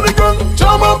 Wine to the gun,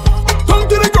 jam up. Tongue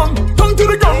to the gun, tongue to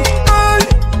the gun. Hey,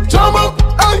 jam up,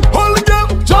 hey, hold the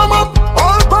gun, jam up.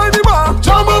 All by the bar,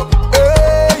 jam up,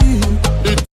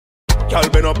 hey. Y'all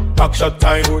been up, action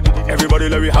time. Everybody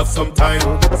let me have some time.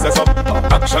 Set up,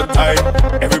 action time.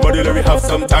 Everybody let me have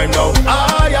some time now.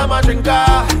 I am a drinker,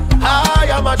 I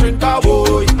am a drinker,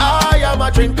 boy. I am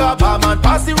a drinker, barman,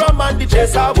 pass the rum and the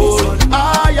chaser, boy.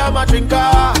 I am a drinker,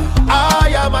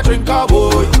 I am a drinker,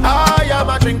 boy. I am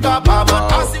a drinker, barman,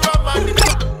 pass the rum and the.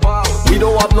 We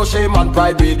don't have no shame and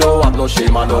pride. We don't have no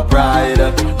shame and no pride.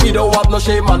 We don't have no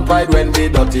shame and pride when we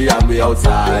dirty and we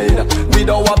outside. We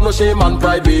don't have no shame and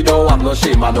pride. We don't have no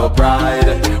shame and no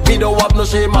pride. We don't have no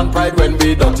shame and pride when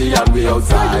we dirty and we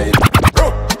outside.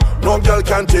 No girl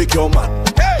can take your man.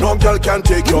 No girl can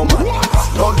take your man.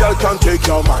 No girl can take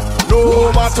your man.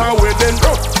 No matter where they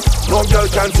go. No girl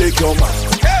can take your man.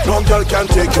 No girl can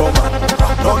take your man.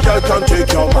 No girl can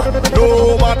take your man.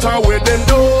 No matter where they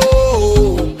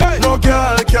go. No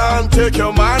girl can take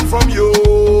your man from you.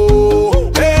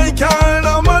 Hey girl,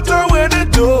 no matter where they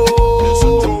go.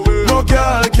 No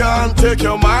girl can take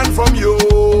your man from you.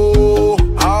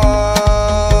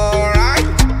 Alright.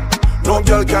 No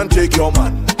girl can take your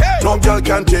man. No girl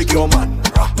can take your man.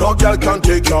 No girl can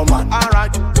take your man.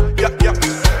 Alright. Yeah, yeah.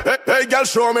 Hey, girl,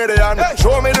 show me the hand.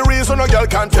 Show me the reason no girl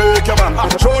can take your man.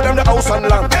 Show them the house and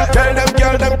land. Tell them,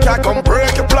 girl, them can't come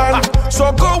break your plan.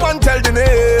 So go and tell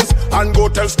Denise and go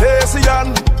tell Stacy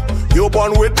and you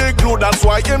born with the glue, that's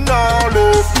why you now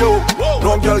live you.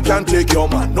 No girl can take your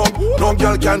man. No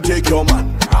girl can take your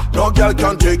man. No girl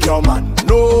can take your man.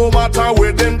 No matter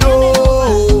where them do.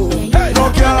 No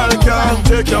girl can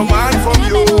take your man from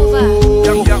you.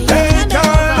 Hey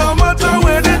girl, no matter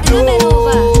where they do.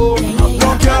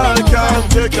 No girl can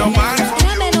take your man from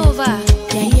you. And I'm bent over.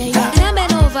 And I'm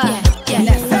bent over.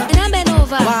 And I'm bent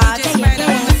over.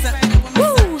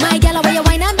 My girl, where you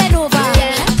wine and bend over.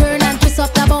 Turn and twist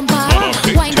up the bumper.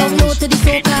 Wind down low to the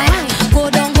soca. Go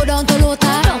down to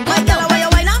lota. My girl, where you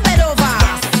wine and bend over.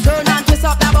 Turn and twist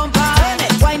up the bumper.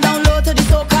 Wind down low to the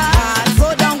soca.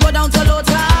 Go down to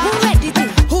lota.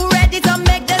 Who ready to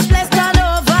make this place turn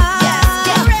over?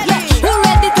 Who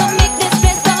ready to make this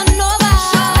place turn over?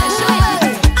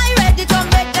 I ready to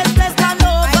make this place turn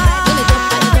over.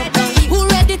 Who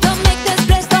ready to make this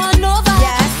place turn over?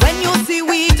 Yes. When you see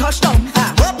we touch down,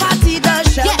 go party the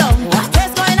shell down.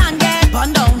 Let's go in and get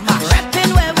bun down.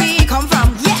 Repping where we come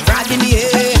from. Frag in the air.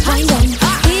 Wind down.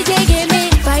 DJ give me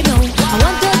vibe now. I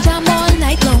want to jam all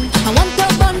night long. I want to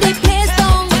burn the place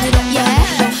down.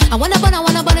 I wanna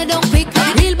burn it down quick.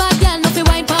 Real bad girl, no fi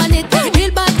wine pon it.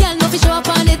 Real bad girl, no fi show up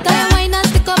on it. I wine and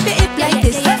stick up the hip like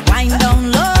this. Wind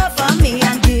down low for me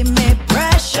and give me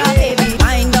pressure, baby.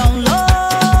 Wind down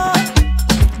low.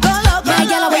 Go low, go My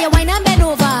girl, low. where you wine and bend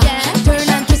over. Turn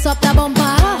and twist up the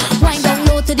bumper. Wind down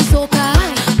low to the soca.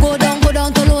 Go down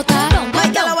to lota. My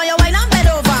girl, where you wine and bend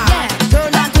over.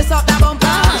 Turn and twist up that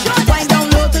bumper. Wind down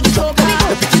low to the choker.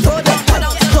 Go down.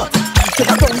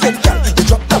 You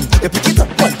drop down, you pick it up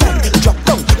one time. You drop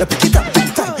down, you pick it up two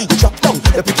time. You drop down,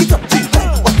 you pick it up three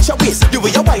time. Watch your waist, the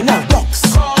way you wine now box.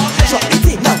 Drop the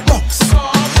thing now box.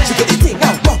 Jiggle the thing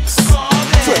now box.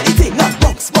 Throw the thing now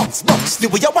box. The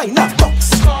way you wine now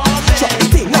box. Drop the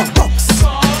thing now box.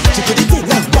 Jiggle the thing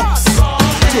now box.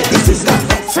 Throw the thing now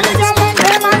box. Feel it, girl, like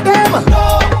them and them.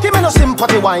 Give me no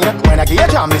sympathy wine when I give you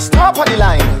jam, me stop on the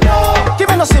line. Give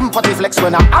me no sympathy flex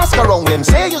when I ask around them,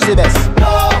 say you're the best.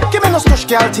 Give me no stush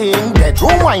girl thing,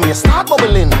 bedroom wine, you start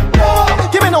bubbling.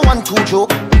 Give me no 1-2 joke,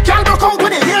 can't go come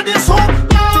with it, hear this song.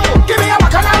 Give me a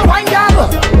bacchanal wine, girl.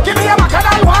 Give me a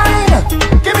bacchanal wine.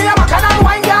 Give me a bacchanal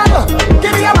wine, girl.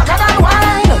 Give me a bacchanal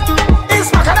wine. It's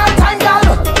bacchanal time,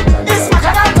 girl. It's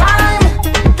bacchanal time.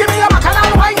 Give me a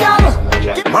bacchanal wine, girl.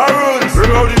 Maroons,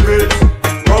 bring out the bass,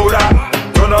 powder.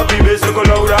 Turn up the bass, look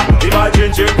louder.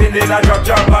 Imagine chipping in a drop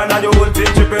and your whole thing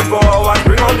chipping for hours.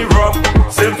 Bring on the rum,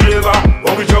 same flavor.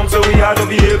 When we jump, so we had no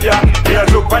behavior. Me a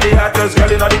look for the actors,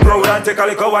 girl in the crowd and take a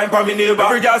little wine from me neighbor.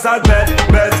 Every girl said bend.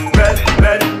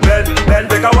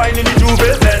 Take a wine in the juve.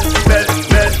 Bend.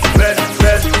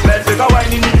 Take a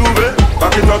wine in the juve.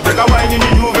 Back it up, take a wine in the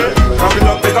juve. Back it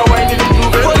up, take a wine in the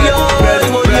juve. Bend.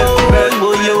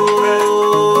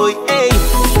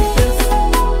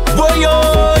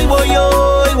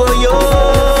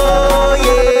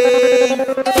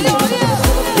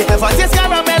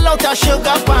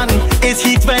 Sugar pan, it's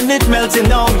heat when it melting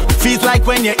down. Feels like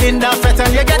when you're in the fete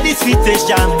and you get the sweetest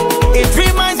jam. It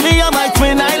reminds me of my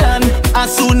twin island.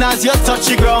 As soon as you touch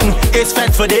the ground, it's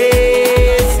fed for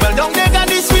days. Well, down there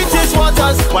got the sweetest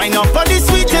waters. Wine up for the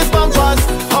sweetest bumpers.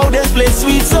 How this place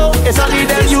sweet so, it's only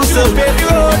them used to pay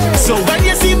the road. So when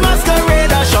you see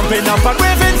masqueraders jumping up and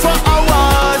raving for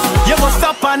hours, you must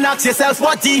stop and ask yourself,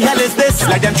 what the hell is this?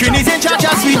 Like them Trinis in charge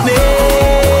of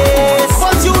sweetness.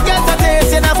 Once you get a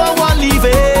taste, you never want to leave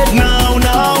it. Now.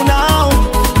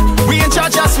 We in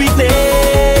charge of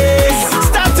sweetness.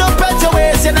 Start to pet your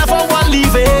waist, you never want to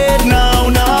leave it. Now.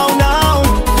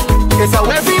 It's how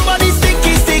everybody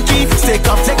sticky. Stick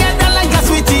up together like a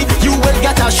sweetie. You will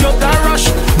get a sugar rush.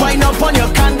 Wind up on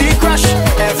your Candy Crush.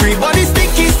 Everybody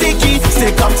sticky.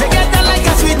 Stick up together like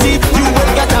a sweetie. You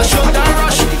will get a sugar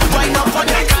rush. Wind up on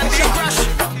your Candy Crush.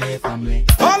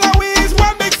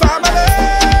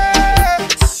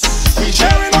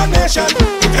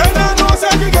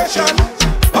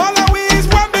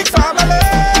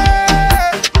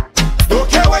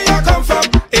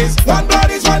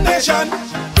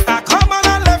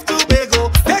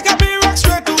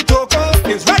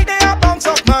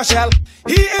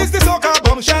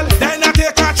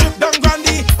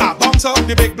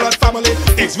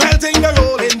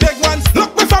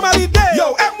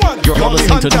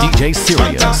 to DJ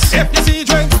Sirius. If you see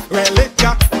drink, well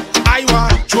liquor, I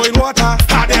want throwing water.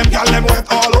 Had them gal them wet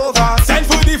all over. Send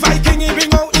for the Viking, he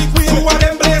bring out the queen. Two of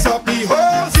them blaze up the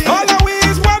whole scene. All of we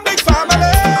is one big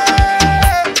family.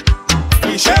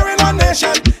 We sharing one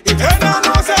nation, eternal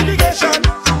no segregation.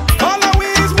 All of we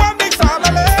is one big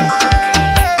family.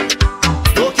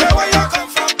 Don't care where you come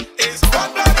from, it's one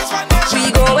blood, it's one nation.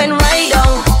 We going right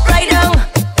down, right down,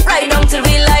 right down till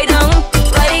we lie down.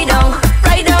 Right down,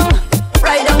 right down,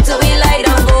 right down till we lie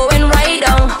down. Going right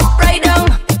down, right down,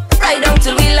 right down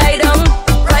till we lie down.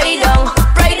 Right down,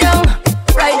 right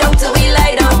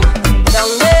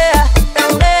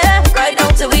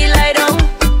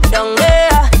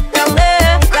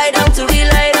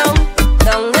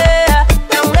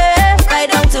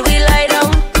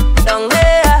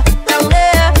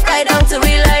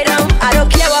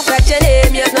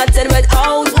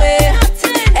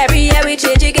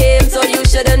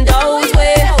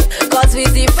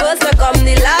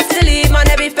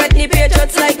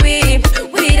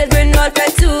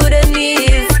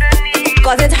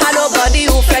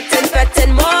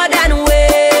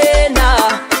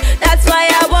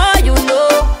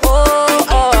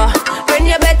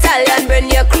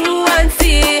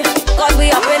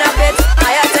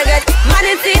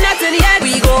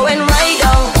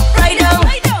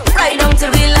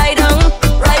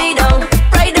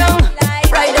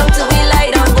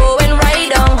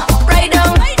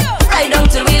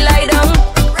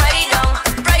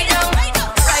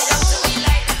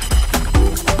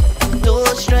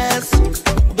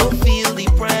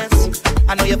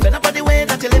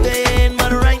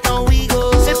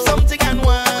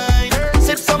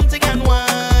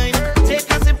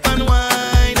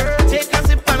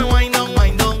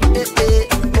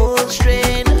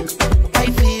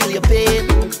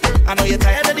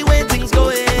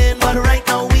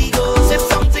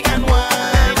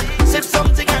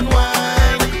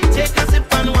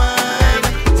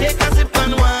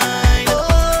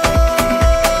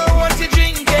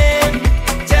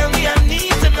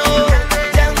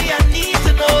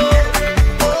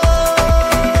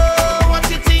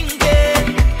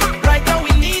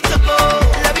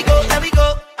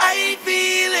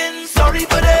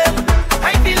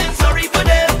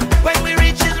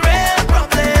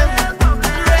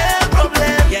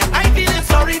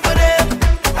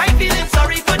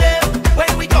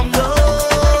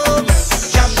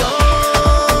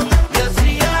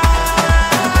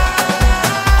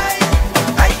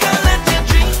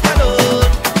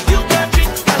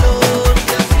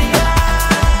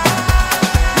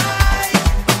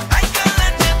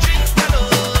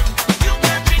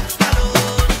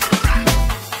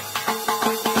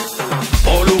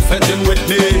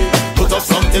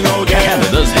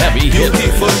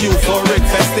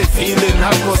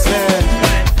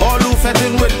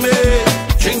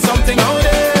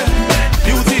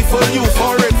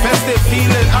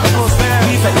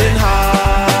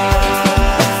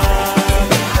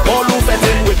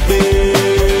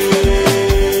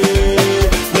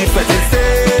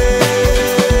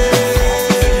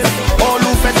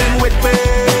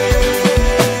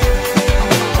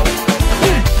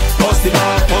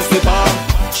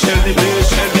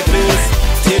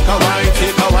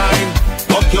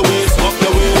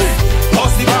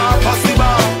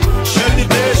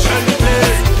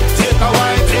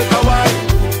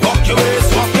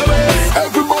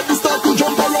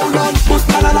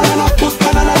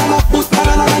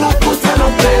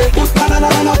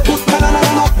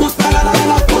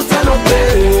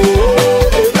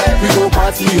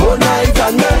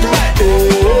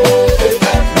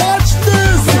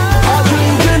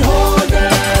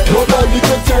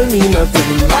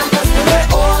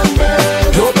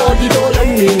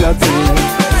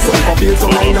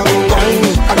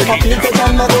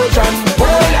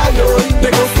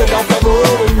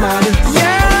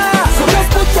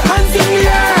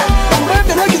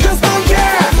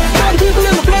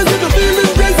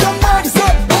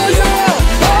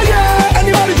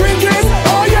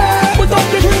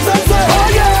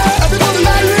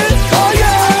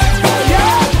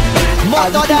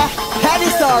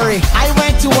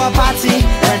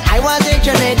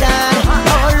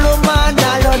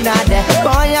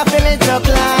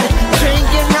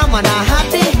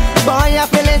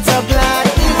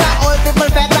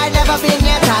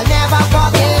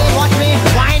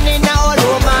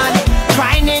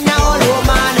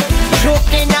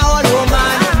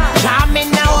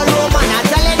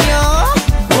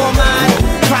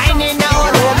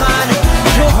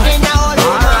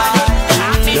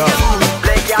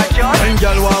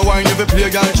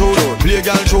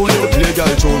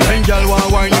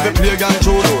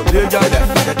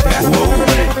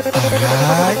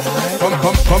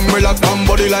Come relax, come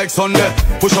body like Sunday.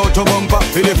 Push out your bumper,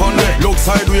 feel it fun day. Look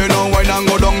sideways now, wine and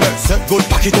go down there. Set good,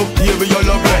 pack it up, baby, you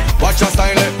lovely. Watch your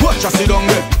style, watch your sit down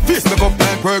there. Face make up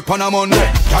like work on a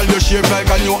Monday. Girl, you shape like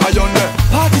a new iron there.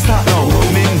 Party start now,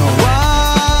 me now.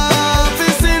 Wow,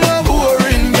 this is no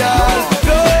boring girl,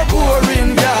 no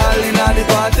boring girl inna the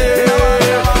party.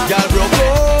 Girl broke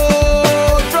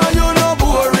out from you, no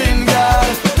boring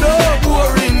girl, no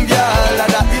boring girl.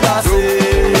 That is a say.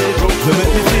 You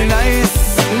make me feel nice,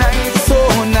 so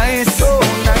nice,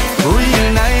 real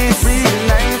nice,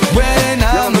 when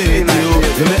I'm with you.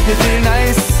 You make me feel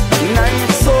nice,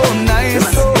 so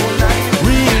nice,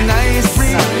 real nice,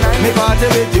 me party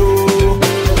with you.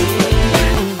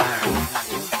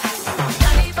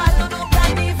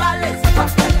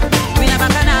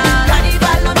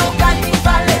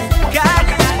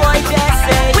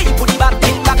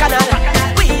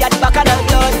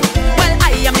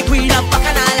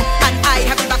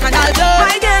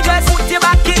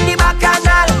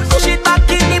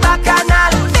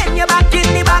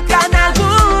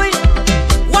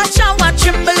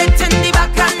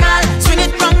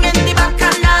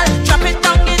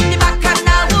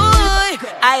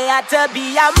 To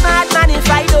be a madman if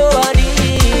I do all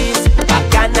this.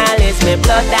 Bacchanal is my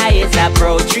blood, that is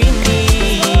approaching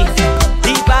me.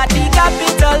 The party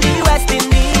capital, the West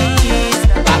Indies.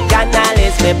 Bacchanal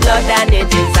is my blood and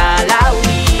it is all I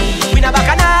we. We na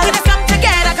Bacchanal. We just come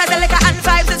together cause the liquor and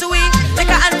vibes is we.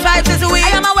 Liquor and vibes is we.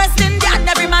 I am a West Indian,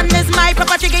 every man is my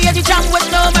property. Get you jam with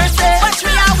no mercy. Watch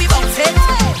me how we bounce it,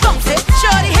 bounce it.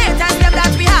 Show the haters them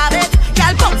that we have it.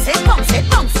 Girl bounce it, bounce it,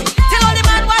 bounce it. Tell all the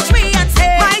man watch me and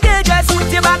say.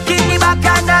 Put your back in the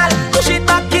Bacchanal, push it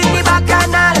back in the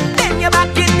Bacchanal, then you're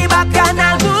back in the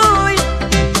Bacchanal. Boy,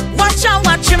 watch out,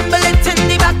 watch him bullet in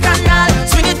the Bacchanal,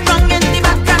 swing it wrong in the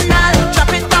Bacchanal,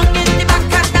 drop it down in the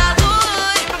Bacchanal.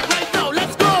 Boy, right now,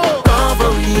 let's go.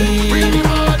 Cover me,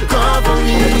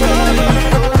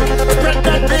 spread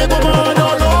that big woman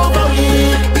all over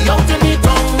me. We out in the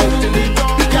town,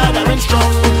 we gathering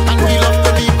strong, and we love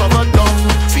the beat of a drum.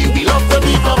 See, we love the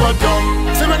beat of a drum.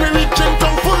 So when we reach in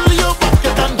town, pull your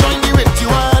pocket and join the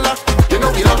ritual. You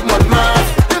know we love mud mass.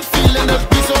 The feeling will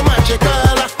be so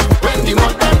magical. When the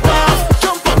mud can pass,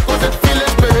 jump up cause it feeling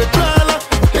spiritual.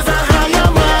 It's a higher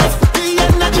mass. The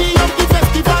energy of the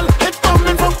festival, it's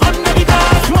coming from under the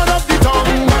grass. Mud of the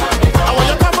tongue, I want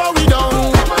you cover we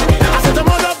down. I said the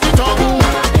mud of the tongue,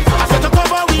 I said the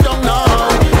cover we down now.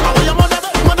 I want you mud of the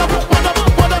tongue.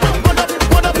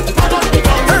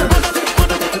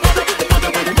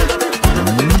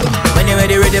 When you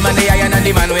ready, rhythm and the iron and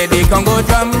the man where they can go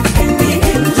drum.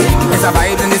 It's a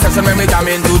vibe in the session when we jam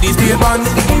into the steel buns.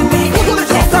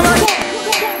 Come on.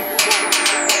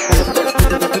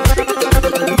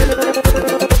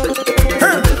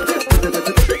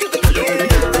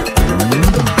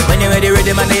 When you ready,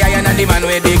 rhythm and the iron and the man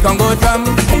where they can go drum.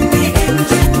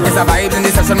 It's a vibe in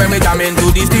the session when we jam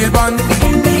into the steel buns.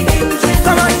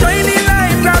 Come on, join the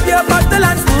line, grab your bottle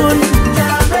and spoon.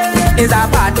 It's a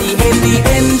party in the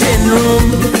engine room.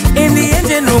 In the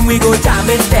engine room we go jam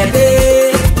it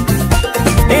steady.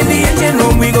 In the engine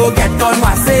room we go get on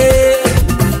wassy.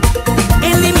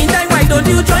 In the meantime why don't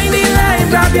you join the line,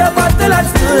 grab your bottle and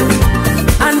spoon,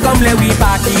 and come let we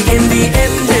party in the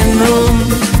engine room.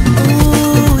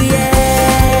 Ooh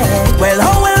yeah. Well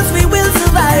how else we will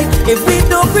survive if we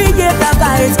don't create a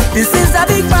vibe? This is a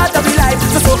big part of the life.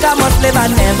 So soca must live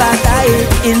and never die.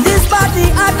 In this party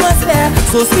atmosphere,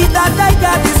 so sweet that I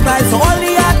can't describe. So all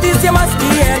the artists you must be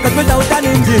here, cause without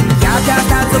an engine can't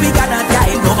start, so we cannot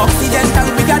die. No oxygen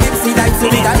tank, we got MC life. So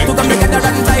we got to come together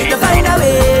and try to find a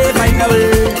way, find a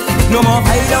way. No more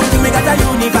fight down till we got a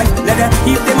unify. Let them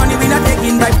keep the money, we not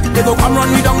taking right. They go come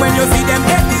run me down when you see them.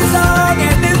 Get this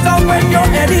song when you're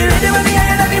ready. Ready when the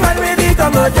iron and the man ready,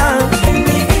 come go down.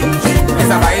 It's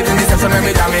a vibe in the session when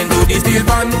we jam into the steel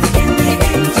bun.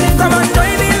 Come on,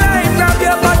 join the line, grab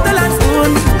your bottle and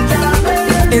spoon.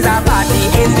 It's a party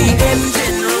in the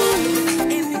engine room.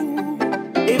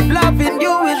 If loving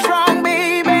you is wrong,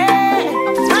 baby,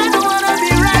 I don't wanna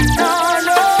be right now,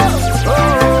 no.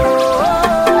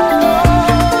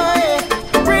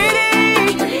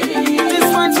 Pretty, this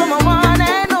one's for my one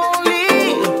and only.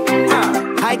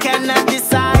 I cannot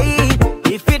decide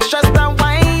if it's just a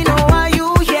wine or are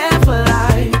you here for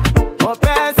life or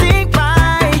passing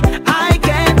by. I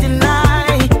can't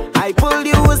deny I pulled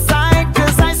you aside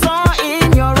cause I saw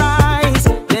in your eyes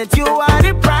that you are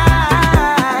the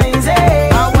prize. Hey,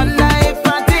 I wonder if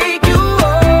I take you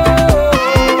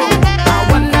home. I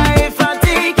wonder if I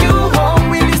take you home.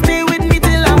 Will you stay with me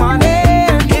till I'm on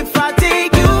end? If I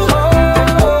take you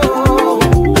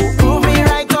home, prove me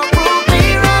right or prove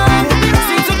me wrong.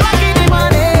 See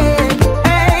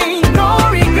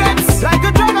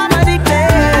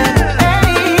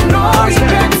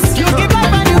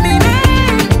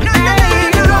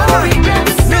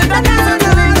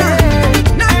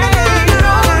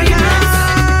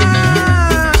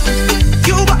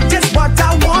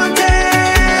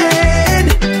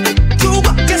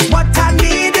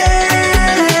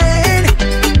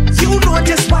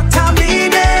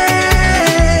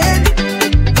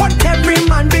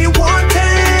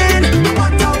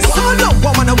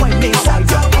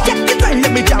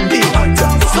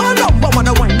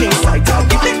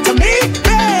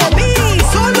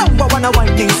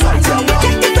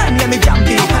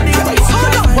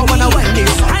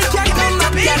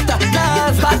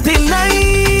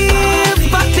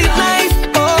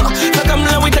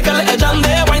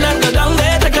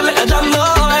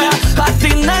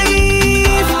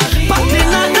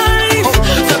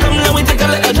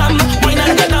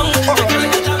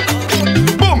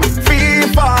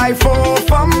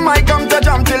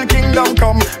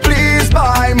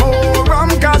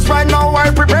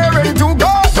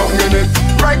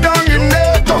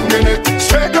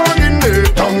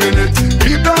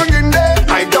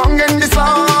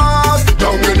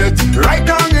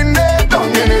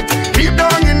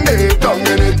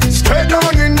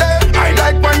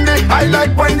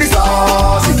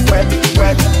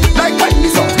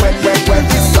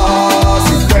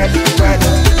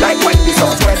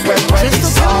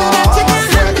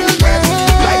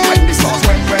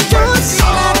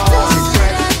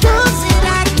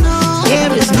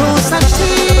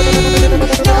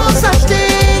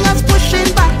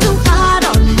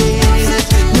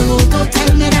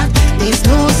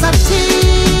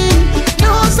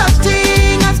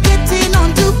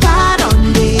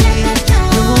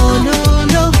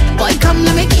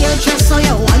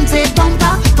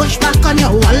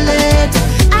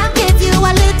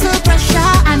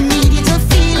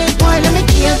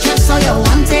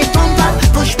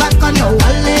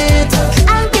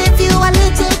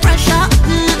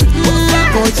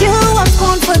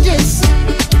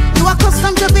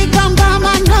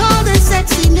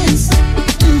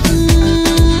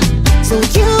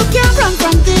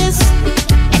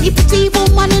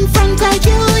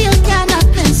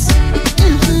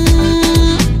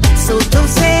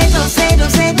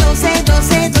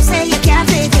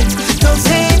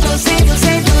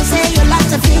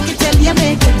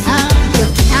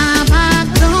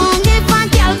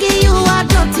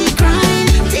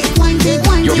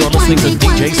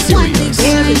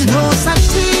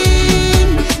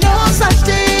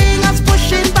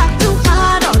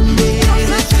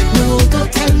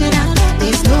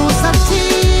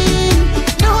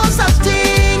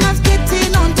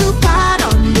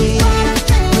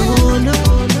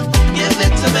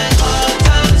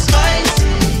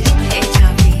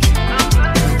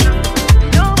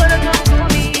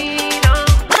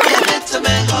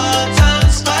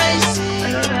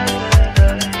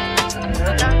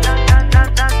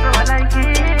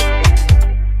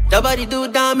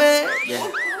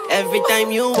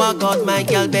time you walk out, my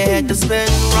girl, they had to spin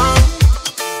wrong.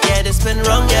 Yeah, they spin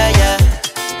wrong, yeah.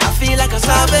 I feel like a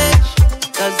savage,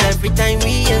 cause every time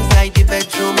we inside the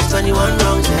bedroom, it's 21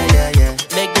 wrongs, yeah.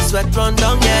 Make the sweat run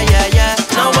down, yeah.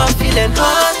 Now I'm feeling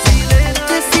hot.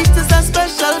 This heat is a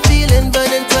special feeling,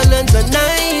 burning till in the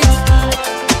night.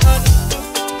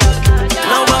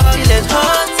 Now I'm feeling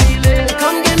hot.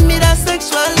 Come give me that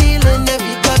sexual healing,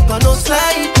 every cut but no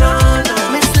slide. No.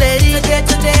 Miss Lady,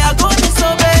 today I go to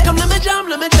so bad. Come let me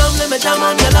jam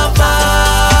on your lover,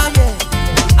 yeah.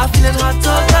 I'm feeling hot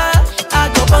to touch,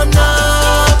 I go burn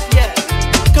up, yeah.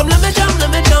 Come let me jam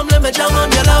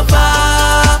on your lover,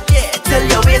 yeah. Till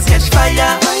your waist catch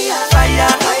fire.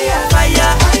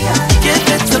 Give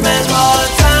it to me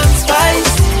hot and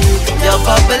spice. You're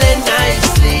bubbling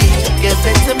nicely. Give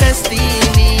it to me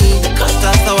steamy, cause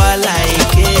that's how I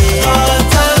like it.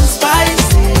 Hot and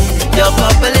spicy. You're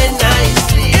bubbling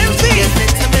nicely. Give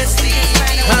it to me steamy.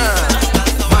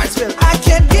 I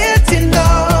can't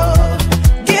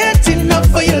get enough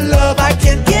for your love. I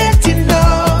can't get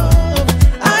enough.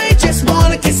 I just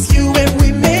wanna kiss you when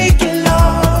we make it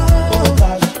love.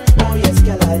 Oh yes,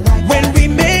 girl, I like when we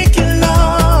make it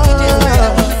love.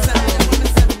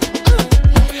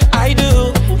 I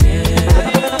do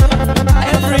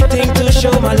everything to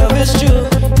show my love is true.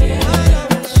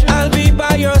 I'll be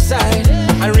by your side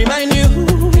and remind you.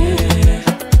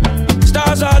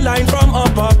 Stars are lined from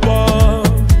up above.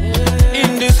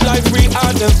 In this life we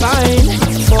are divine.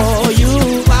 For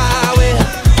you I will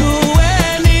do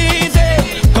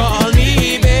anything. Call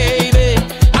me baby,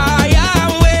 I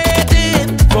am waiting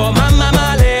for my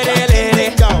mama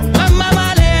lady. My mama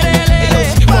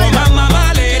lady. For my mama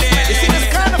lady. You see this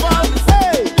carnival?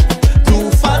 Hey, do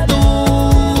for do.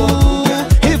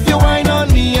 If you whine on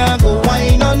me, I go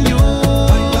whine on you.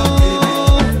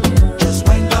 Just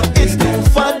wind up, it's do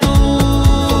for do.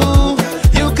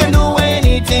 You can do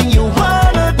anything you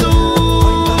wanna do.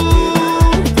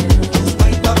 Just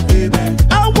wind up, baby.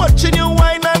 I'm watching you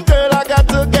whine and girl, I got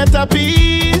to get a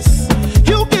piece.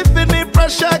 You giving me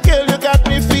pressure, girl, you got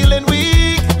me feeling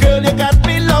weak. Girl, you got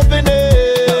me loving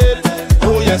it.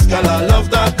 Oh yes, girl, I love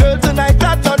that. Girl, tonight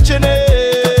I'm touching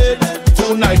it.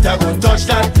 Tonight I go touch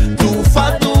that. Do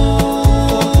for do.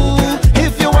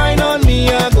 If you whine on me,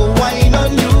 I go whine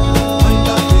on you.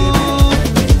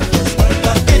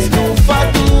 It's do for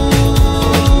do.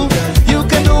 You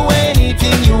can do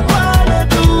anything you wanna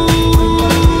do.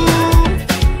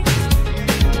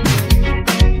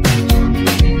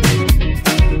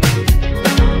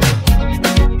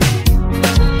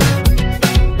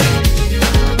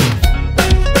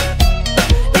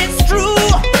 It's true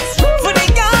for the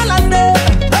girl and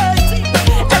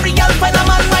every girl find a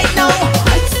man right now.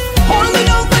 Hold me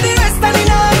down for the rest of the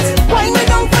night. Wind me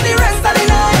down for the rest of the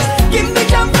night. Give me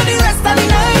jump for the rest of the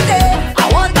night. I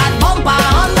want that bumper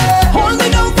on there. Hold me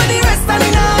down for the rest of the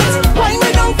night. Wind me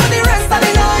down for the rest of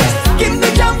the night. Give me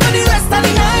jump for the rest of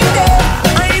the night.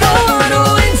 I don't want no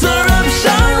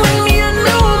interruption when me and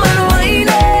the woman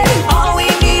whining. All we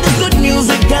need is good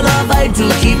music and a vibe to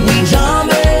keep me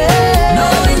jamming. No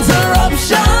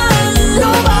interruption, no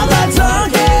bother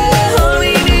talking. All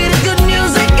we need is good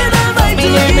music and a vibe to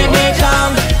keep me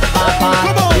jam. Papa,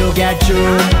 you get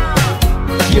through.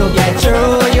 You get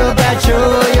through, you get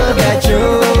through, you get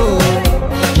through.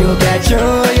 You get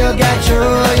through, you get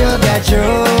through, you get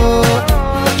through.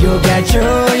 You get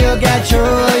through, you get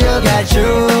through, you get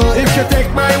through. If you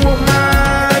take my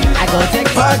woman, I go take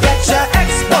forget your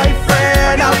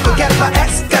ex-boyfriend, I'll forget my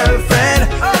ex-girlfriend.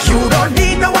 You don't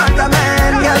need no other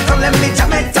man, girl, come let me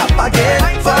jam it up again.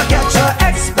 Forget your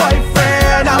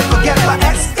ex-boyfriend, I'll forget my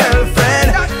ex-girlfriend.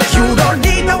 You don't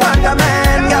need no other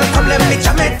man, girl, come let me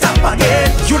jam it up again.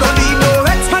 You don't need no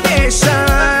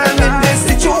explanation in this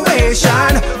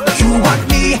situation. You want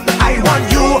me, I want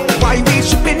you, why we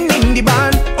shipping in the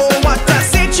band? Oh, what a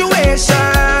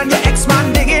situation, your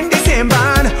ex-man digging the same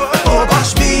band. Oh,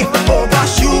 gosh, me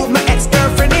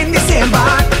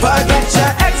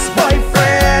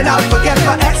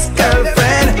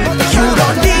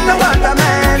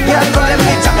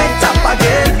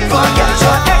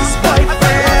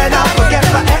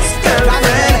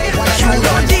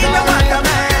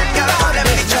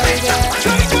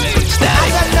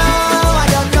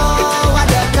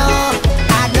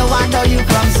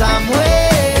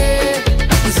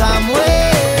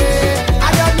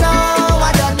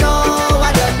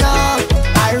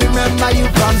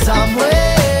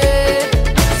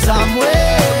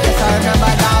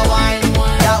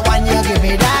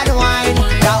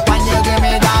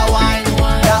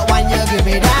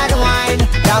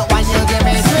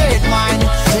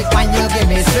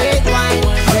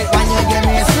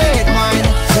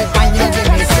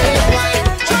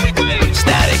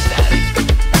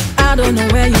don't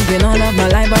know where you've been all of my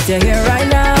life, but you're here right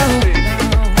now.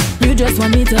 You just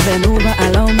want me to bend over,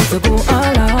 allow me to go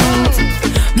all out.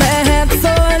 My head's so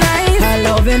nice, I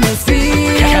love in this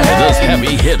feeling. Canada's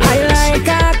heavy hitters. I like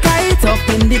a kite up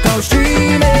in the cow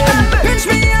streaming. Pinch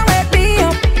me and wake me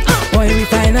up. Boy, we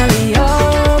finally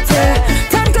out, yeah.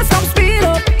 Time to stop, speed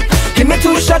up. Give me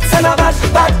 2 shots and a bad.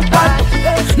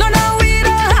 No, we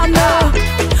don't have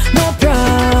no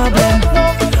problem.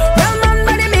 Well, man,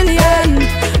 by the million,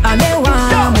 and they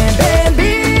want me,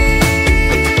 baby.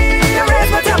 You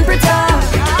raise my temperature,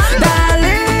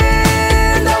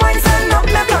 darling. The wine send up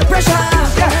my blood pressure.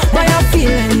 Boy, I'm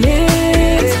feeling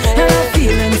it, and I'm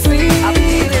feeling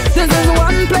sweet. This is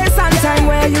one place and time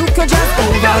where you could just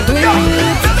overdo it.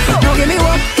 Now give me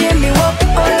what,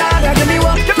 oh Lord, give me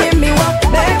what,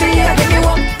 baby,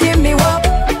 give me what.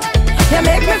 You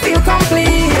make me feel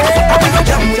complete. We go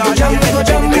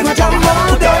jam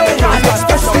all day. And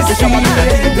express this feeling.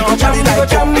 We go jam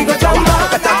better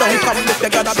don't come if you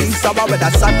gotta be sour.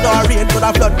 Whether sun or rain, could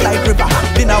have flood like river.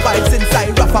 Dinner vibes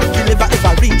inside, rough and deliver. If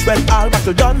I reach when all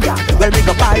battle done, well, me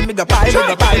go buy.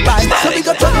 So we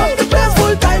go turn up the place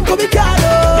full time, come we can't.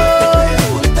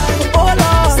 Oh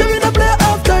Lord, so we don't play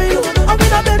half time. I'm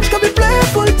in a bench, come we play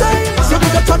full time. So we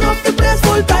go turn up the place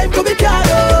full time, come we can't.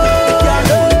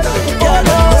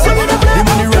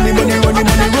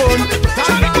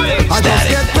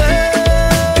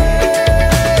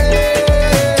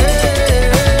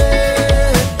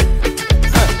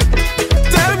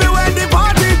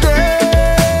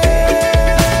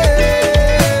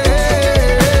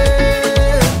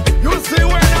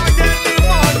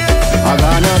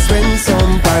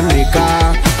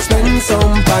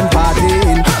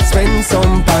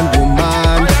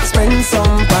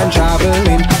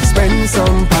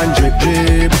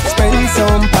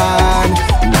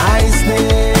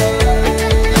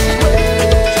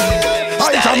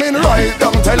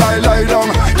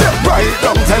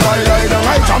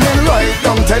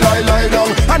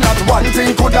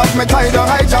 Could have me tied down,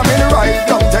 I jam in right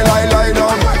down till I lie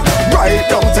down. Right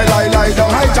down till I lie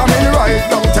down, I jam in right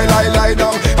down till I lie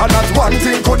down. And not one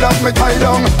thing could have me tied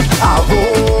down. Ah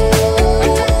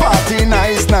whoa, party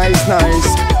nice.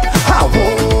 Ah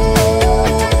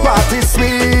whoa, party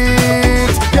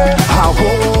sweet. Yeah. Ah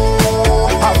whoa,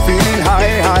 I'm feeling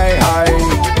high.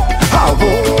 Ah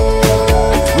whoa,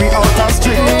 we out the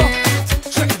street.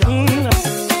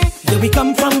 Yeah, we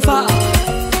come from far.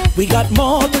 We got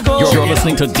more to go. You're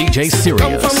listening to DJCIRIUS.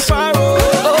 Come from far,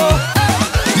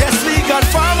 yes, we got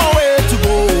far away to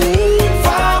go.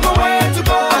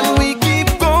 And we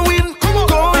keep going,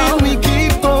 we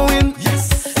keep going.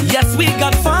 Yes, we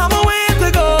got far away to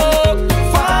go.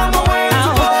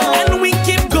 And we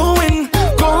keep going,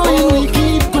 we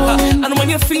keep going. And when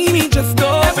you feel me, just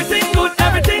go. Everything good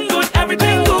over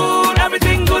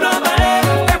there.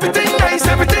 Everything nice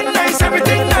over there.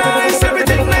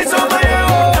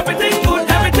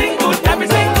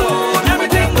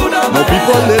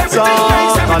 People they talk.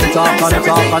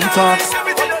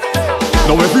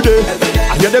 Now every day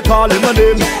I hear they calling my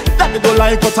name. That they don't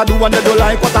like what I do and they don't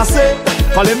like what I say.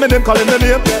 Calling my name.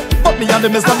 But me and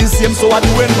them is not the same, so I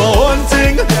doing my own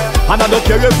thing. And I don't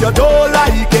care if you don't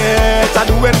like it. I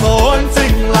doing my own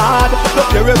thing, lad. Don't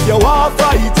care if you want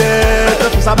fight it. The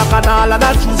piece of a canal and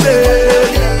I choose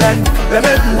it. Then let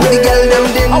me do it. The girl them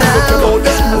did now.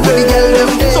 The girl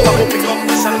them did. So I go pick up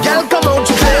this and girl come out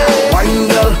to play.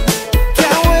 Wine girl.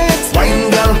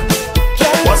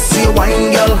 What's your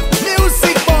wine, girl?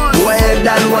 Music boy. Go ahead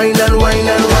and wine.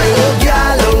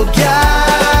 Oh,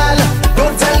 girl.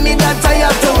 Don't tell me that I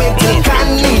have to wait till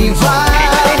carnival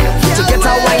to get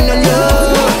a wine on you.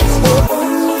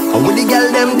 With the girl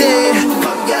them day.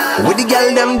 With the girl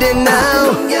them day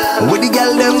now. With the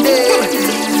girl them day.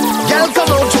 Girl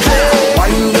come out to play.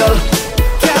 Wine, girl.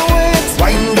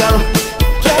 Wine, girl.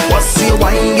 What's your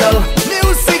wine, girl?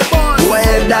 Music boy. Go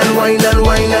ahead and wine.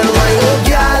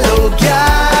 Oh,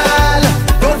 girl,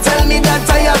 don't tell me that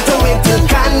I have to wait till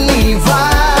carnival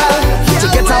to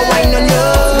get a wine on you.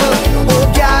 Oh,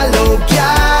 girl,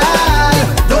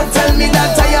 don't tell me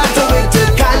that I have to wait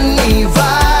till carnival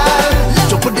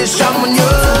to put this sham on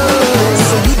you.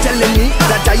 So you telling me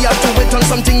that I have to wait on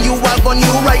something you have on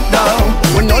you right now,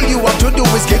 when all you have to do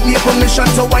is give me permission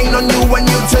to wine on you when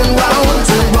you turn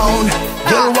round.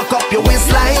 Girl, walk up your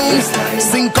waistline,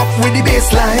 sync up with the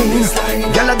baseline.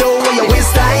 Girl, I don't want your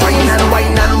waistline. Wine and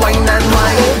wine.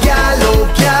 Oh,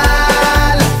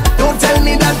 girl, don't tell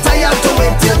me that I have to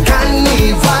wait till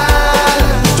carnival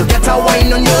to get a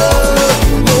wine on you.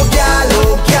 Oh,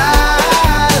 girl,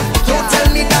 don't tell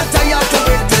me that I have to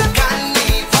wait till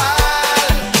carnival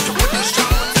to put this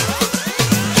down.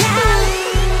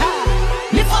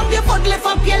 Lift up your foot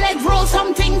leg, roll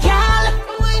something, gal.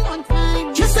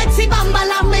 Just sexy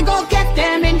bambala, me go get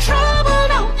them in trouble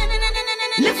now.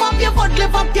 Lift up your foot,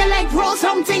 lift up your leg, roll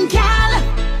something, gal.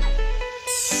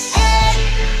 Hey,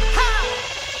 ha.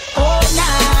 Oh,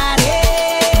 Nadia.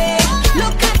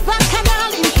 Look at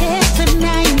Bacchanal in here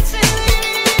tonight.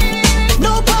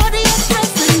 Nobody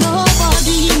expressing,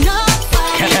 nobody not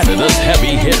fighting. Canada's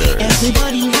heavy hitter.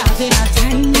 Everybody having a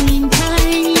time.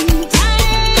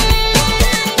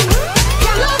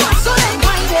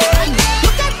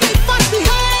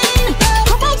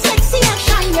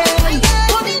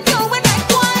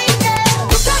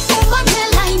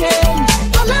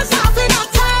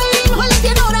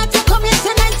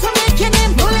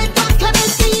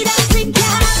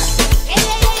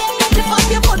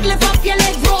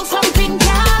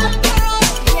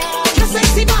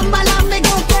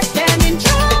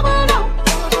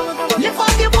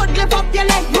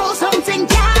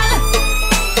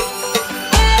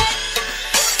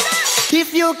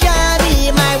 If you can't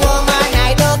be my woman,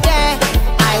 I don't care.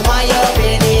 I want you to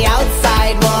be the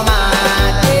outside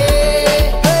woman.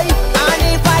 Hey, hey. And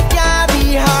if I can't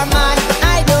be her man,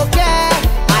 I don't care.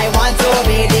 I want to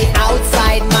be the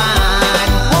outside man.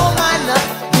 Woman,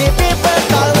 the people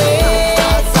call me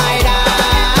outsider.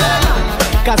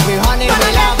 Cause we honey, we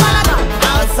love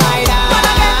outsider.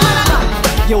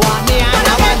 You want me and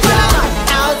I want you.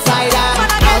 Outsider,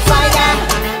 outsider.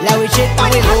 Let we shit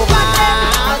and we over.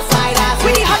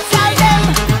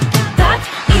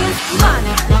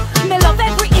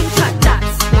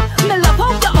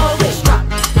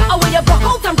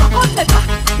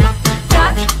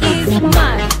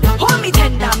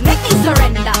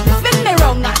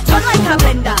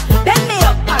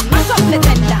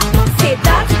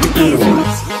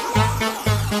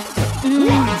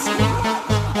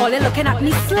 Looking at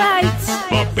me slight.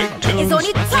 It's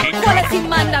only top quality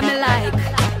man that me like.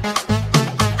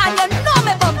 And you know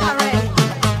me bumper ready.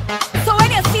 So when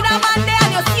you see that man there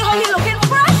and you see how he looking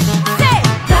fresh, say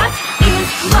that is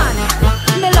man.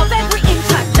 Me love every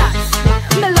inch of that.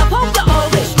 Me love how you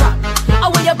always drop. And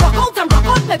when you rock out and rock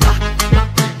out me back.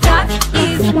 That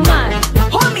is man.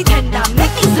 Hold me tender,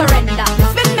 make me surrender.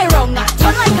 Spin me round,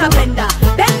 turn like a blender.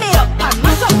 Bend me up and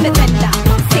mash up me tender.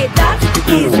 Say that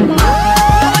is man.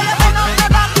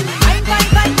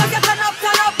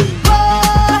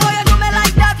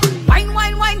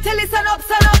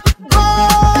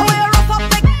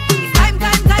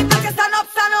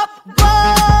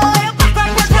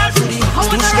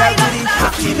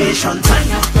 Activation time,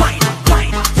 wine,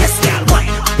 wine, yes girl,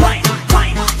 wine, wine,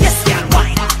 wine, yes girl,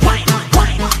 wine, wine,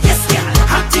 wine, yes girl.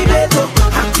 Activate,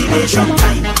 activation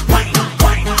time, wine,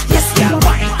 wine, yes girl,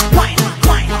 wine, wine,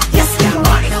 wine, yes girl,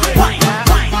 wine, wine,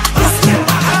 wine, yes girl.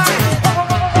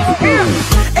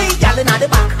 Hey girl inna the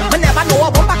back, me never know a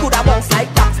bumper coulda bounce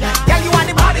like that. Girl you want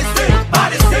the body sing,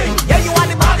 yeah you want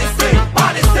the body sing,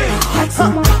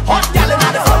 hot girl inna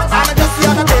the front, and I just see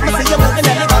on the table, see you moving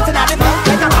elegant inna the back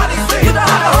like a body sing.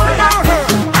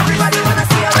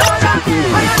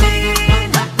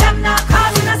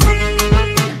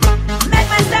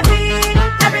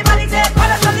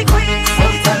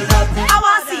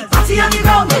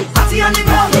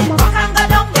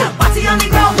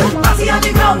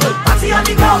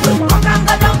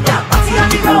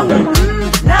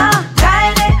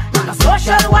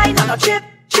 Chip,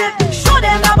 chip, show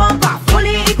them the bumper,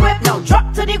 fully equipped, now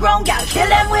drop to the ground, girl, kill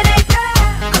them with it.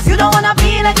 Cause you don't wanna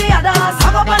be like the others,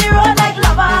 hug up on the road like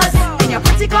lovers. In your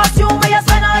pretty costume where you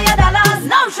spend all your dollars,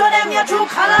 now show them your true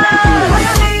colors. What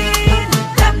you need?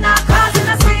 Them not causing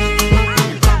a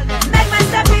scene. Make my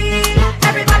step in,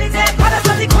 everybody take colors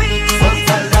of the queen.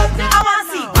 I wanna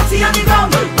see party on the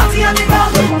ground, party on the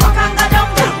ground, walk and go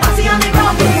down, party on the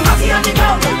ground, party on the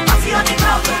ground, party on the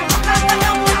ground, walk and go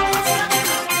down.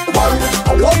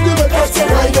 I love the way that you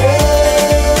ride it.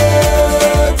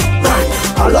 Right.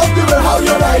 I love the way how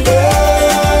you ride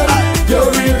it. You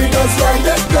really just ride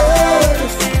it good.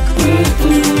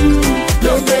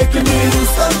 You're making me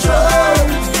lose control.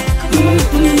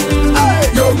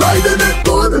 You're riding it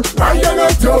good. Riding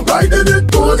it, you're riding it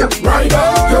good. Rider,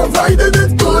 you're riding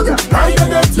it good.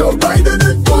 Riding it, you're riding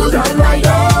it good.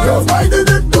 Rider, you're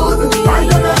riding it good.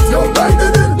 Riding it, you're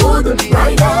riding it good.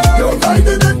 Rider, you're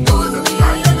riding it good.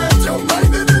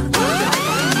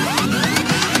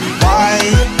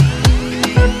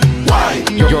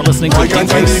 You're listening to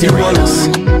DJCIRIUS.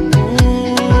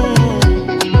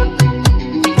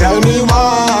 Tell me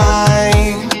why?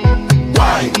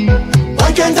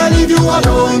 Why can't I leave you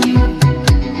alone?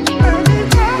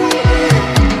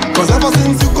 Cause ever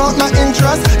since you caught my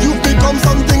interest, you've become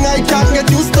something I can't get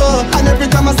used to. And every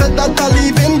time I said that I'm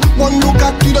leaving, one look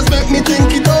at you just make me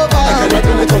think it over. I cannot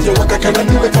do without you, I cannot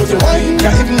do without wine.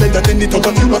 Can't even entertain it out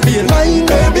of you, I feel mine,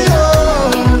 baby,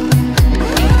 oh.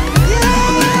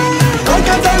 I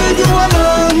can't leave you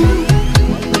alone.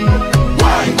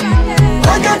 Why? I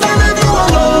can't leave you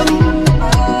alone.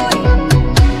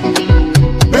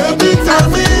 Baby, tell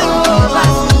me, oh.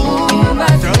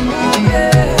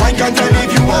 Why can't I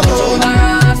leave you alone?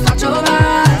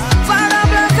 Father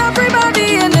bless everybody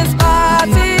in this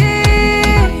party.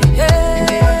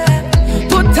 Yeah.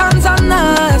 Put hands on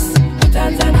us. Put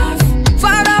hands on us.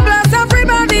 Father bless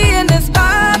everybody in this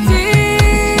party.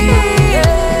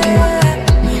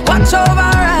 Yeah. Watch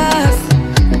over us.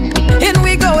 In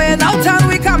we going out and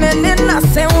we coming in. I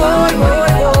say, whoa,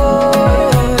 whoa,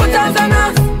 whoa. Put hands on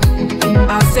us.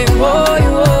 I say, whoa,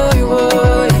 whoa,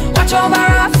 whoa. Watch over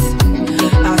us.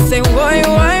 I say, whoa,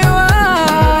 whoa.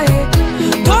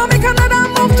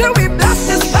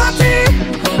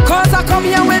 I come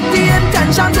here with the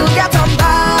intention to get on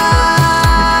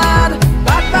bad.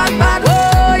 Bad, bad, bad,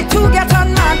 boy. To get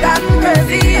on mad and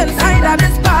crazy inside of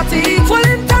this party. Full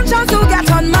intention to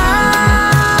get on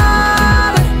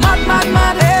mad. Mad, mad,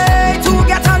 mad, hey. To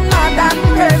get on mad and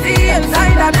crazy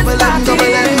inside of this party.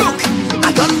 Look, I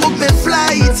done book my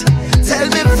flight. Tell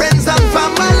me friends and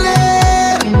family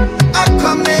I'm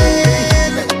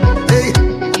coming. Hey,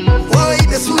 boy,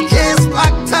 the suitcase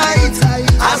packed tight.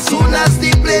 As soon as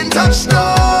the plane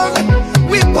touchdown,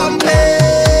 we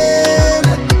pumping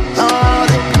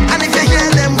hard. And if you hear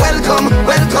them, welcome,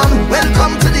 welcome,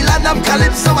 welcome to the land of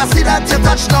Calypso. I see that you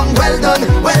touchdown, well done,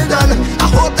 well done. I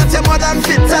hope that you're more than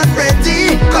fit and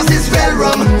ready, cause it's real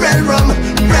rum, real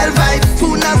vibe.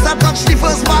 Soon as I touch the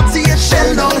first party, it's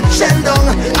shell down.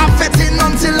 I'm fetting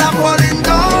until I'm falling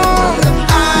down.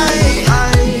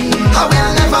 I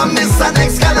will never miss the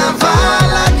next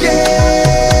carnival again.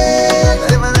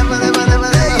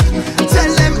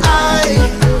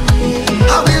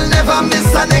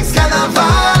 The next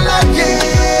carnival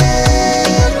again.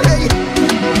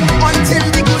 Until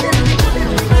the good.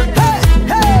 Hey,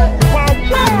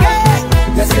 hey,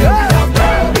 this year we have no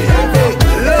behavior.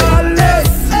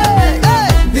 Lawless.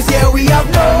 This year we have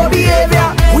no behavior.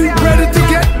 We ready to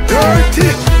get dirty.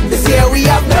 This year we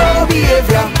have no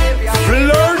behavior.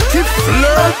 Flirty.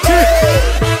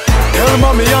 Tell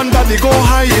mommy and daddy go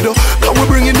hide, oh. Can we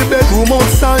bring in the bedroom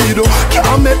outside, oh.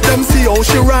 Can't make them see how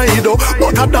she ride, oh.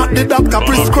 But I that the doctor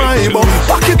prescribe, oh.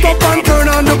 Back it up and turn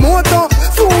on the motor.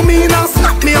 Zoom in and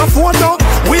snap me a photo.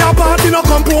 We are party, no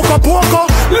come poker.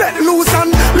 Let loose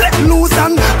and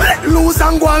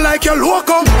go on like you're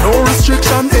loco. No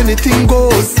restriction, anything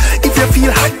goes. If you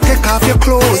feel hot, take off your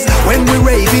clothes. When we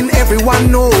raving,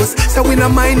 everyone knows. So we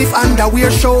don't mind if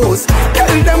underwear shows.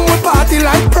 Tell them we party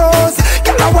like pros.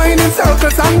 Get a wine in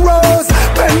circles and rows.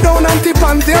 Bend down and tip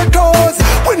on their toes.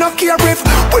 We not care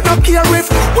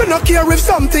if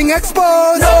something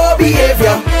exposed. No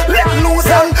behavior. Let loose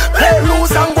and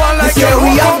go on like you're loco.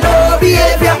 We have no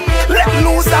behavior. Let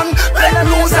loose and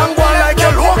go on like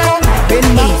you're loco.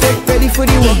 Bend back, get ready for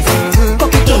the win.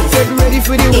 Cock it up, get ready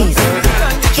for the win.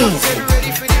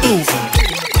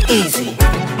 Easy.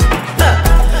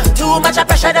 Too much of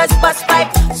pressure does bust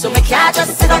pipe, so me can't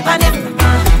just sit up on him.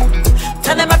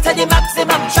 Turn them up to the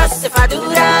maximum trust. If I do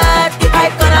that, the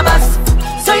pipe gonna bust.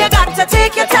 So you got to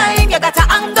take your time, you got to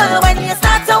angle when you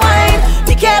start to whine.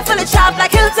 Be careful, it's sharp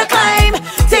like hill to climb.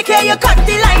 Take care, you cut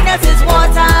the line as it's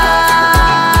water.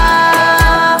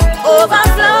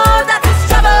 Overflow, that is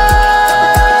trouble.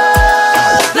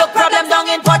 Look, problem down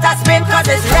in Port of Spain, cause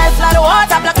it's red flood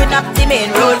water blocking up the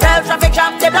main road. Real traffic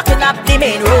jam, they blocking up the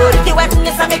main road. The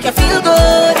wetness will make you feel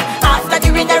good. After the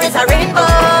rain, there is a rainbow.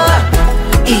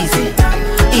 Easy.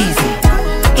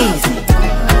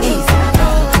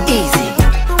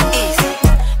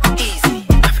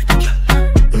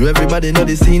 Everybody know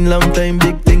the scene, long time,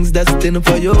 big things destined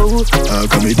for you.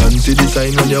 Come me dance to the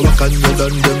sign when you walk and you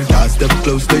done them, can't step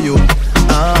close to you.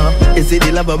 You see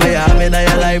the love of me having in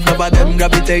your life, none of them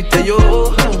gravitate to you.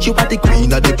 You are the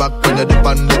queen of the back when you dip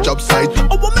on the job site.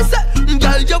 Oh, what me say?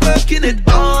 Girl, you're working it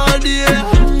all day,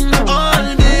 all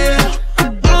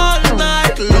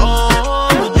night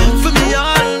long. For me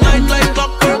all night like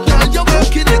clockwork. Girl, you're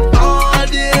working it all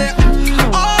day.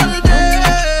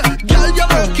 Girl, you're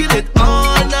working it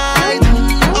all night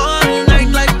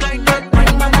like clockwork.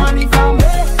 Bring my money for me.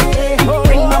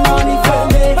 Bring my money for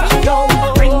me. Yo,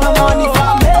 bring my money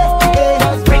for me.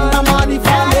 Bring my money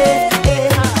for me.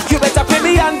 You better pay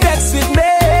me and vex with me.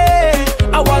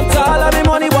 I want all of me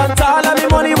money, right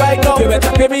now. You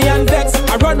better pay me and vex.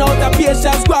 I run out of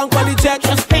patience, go and call the check.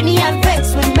 Just pay me and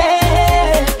vex with me.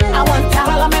 I want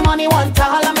all of my money, right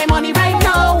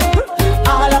now.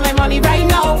 All of my money right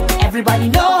now. Everybody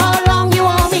know how long you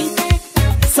owe me.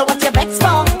 So what you vex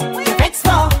for?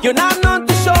 You're not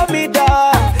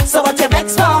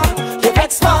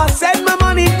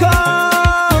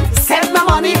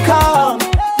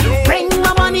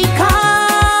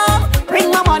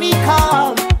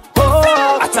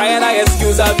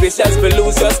excuse or vicious for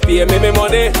lose, just pay me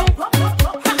money.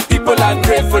 People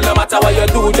ungrateful, no matter what you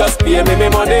do, just pay me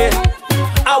money.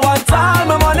 I want all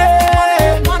my money,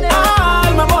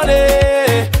 all my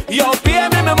money. You pay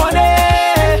me my money,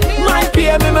 man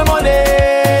pay me my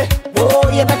money. Oh,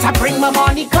 you better bring my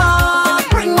money, come,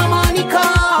 bring my money,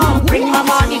 come, bring my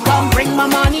money, come, bring my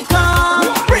money, come,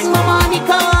 bring my money,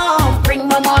 come, bring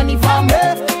my money for me,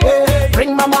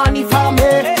 bring my money for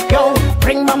me, yo,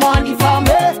 bring my money for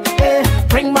me,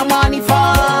 bring my money for.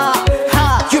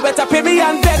 You better pay me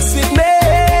and vex with me.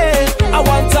 I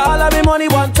want all of me money,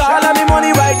 want all of me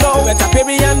money right now. You better pay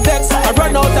me and vex. I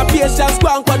run out of patience, go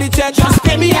and call the check. Just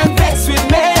pay me and vex with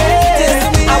me.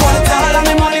 I want all of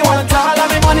me money, want all of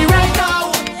me money right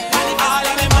now. All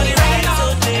of me money right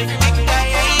now.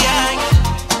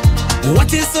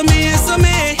 What is to me,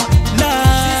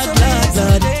 Lord, Lord,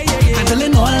 Lord.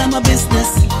 Handling all of my business,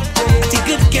 I take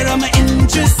good care of my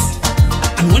interests.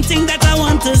 And one thing that I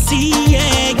want to see, yeah.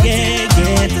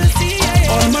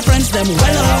 All my friends, them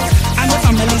well off, and my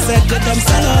family said that them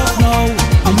sell off now.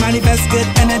 I manifest good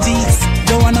energies,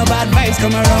 don't want no bad vibes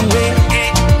come a wrong way.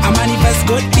 I manifest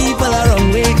good people a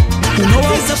wrong way, who know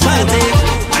it's a party.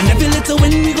 And every little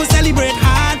win we go celebrate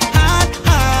hard,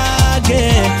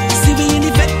 yeah. See we in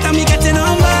effect and we getting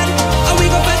on bad, and we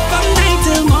go back from night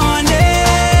till morning.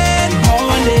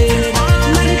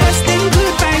 Manifesting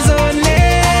good vibes only.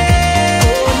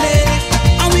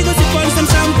 And we go sip on some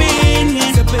champagne,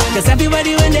 yeah. Cause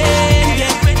everybody when they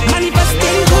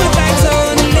manifesting good vibes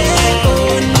only.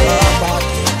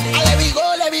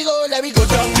 Let me go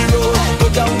down the road, go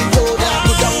down the road,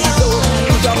 go down the road,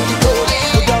 go down the road,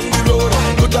 go down the road,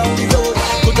 go down the road,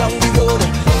 go down the road.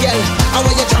 Girl, I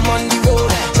want you jam on the road,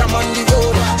 jam on the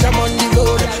road, jam on the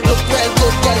road. Look well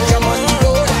good, girl, jam on the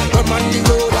road, come on the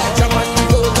road, jam on the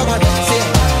road. Come on, say,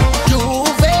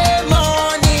 Juve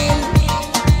morning,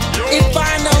 if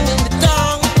I know in the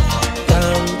down.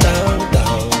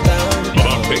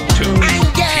 Big tune. I'm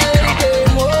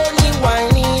getting morning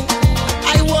whining.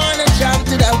 I wanna jump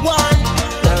to that one.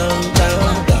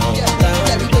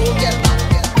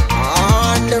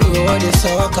 On the road is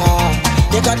Soca.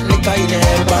 You got liquor in your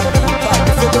head, but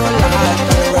if you don't like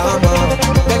the drama,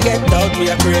 then get out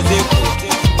with a crazy.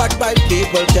 Bad by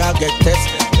people can't get test.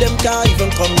 Them can't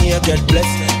even come here get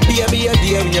blessed. Be a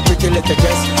dear in your pretty little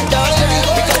dress. Darling,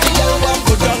 because the girl want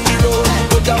go down the road,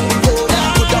 go down the road,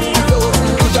 go down the road,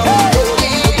 go down the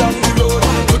road, go down the road,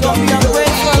 go down the road,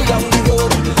 go down the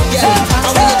road. Yeah, I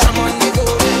want you jam on the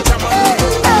road, jam on the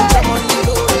road, jam on the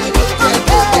road.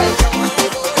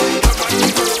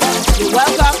 You're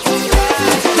welcome.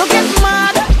 Don't get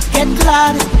mad, get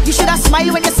glad. You should have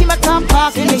smiled when you see my car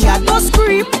park in the yard. Don't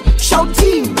scream, shout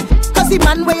team. Cause the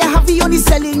man where you have he only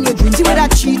selling your dreams. He would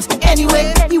have cheat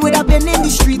anyway. He would have been in the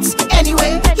streets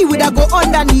anyway. He would have go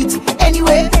underneath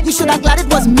anyway. You should have glad it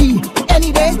was me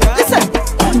any day. Listen,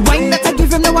 the wine that I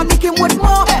give him now I make him with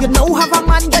more. You know have a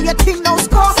man girl you think no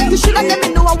score. You should have let me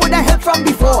know I would have helped from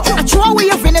before. I throw away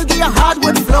your vinyl, get your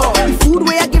hardwood floor. The food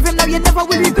where I give him now you never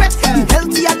will regret. He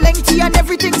healthy and lengthy and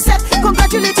everything set.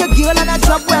 Congratulate your girl and a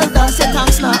job well done. Say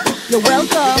thanks now, you're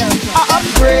welcome. I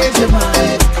upgrade your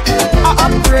mind, I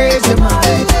upgrade your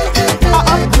mind, I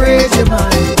upgrade your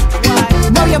mind.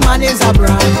 Now your man is a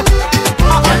brand.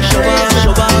 I upgrade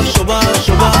your mind,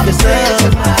 Show off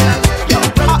yourself.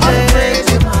 I upgrade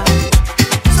your mind.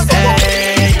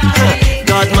 Hey,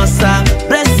 God must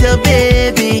bless your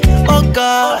baby. Oh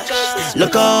gosh,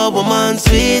 look how woman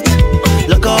sweet,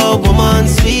 look how woman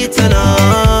sweet and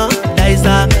that is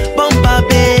a bumper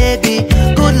baby.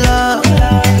 Good luck.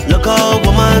 Look how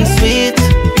woman sweet,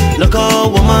 look how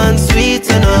woman sweet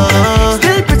and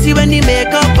still pretty when the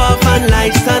makeup off and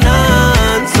lights turn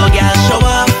on. So girl show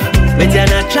up with your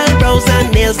natural brows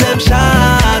and nails them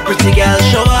sharp. Pretty girl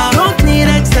show up, don't need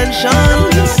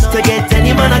extensions to get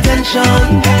any man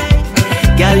attention.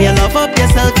 Girl you love up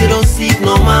yourself, you don't seek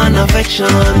no man affection.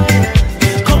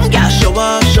 Come girl show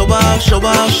up, show off, show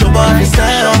off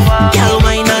yourself. Girl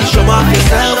wine and show off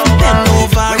yourself. Bend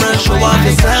over and show off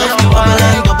yourself. Bubble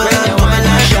and bubble and bubble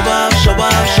and show off, show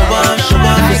off, show off, show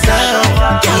off yourself.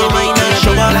 Girl wine and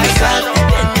show off yourself.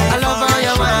 I love how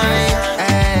you whine,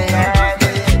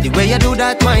 the way you do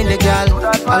that whine, the girl.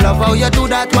 I love how you do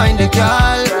that whine, the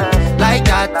girl. Like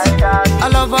that. I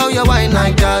love how you whine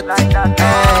like that.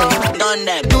 Hey, done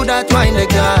them. Do that whine, the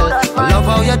girl. I love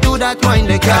how you do that whine,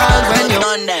 the girl. When you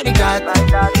done them. That.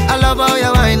 I love how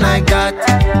you whine like that.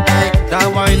 Hey,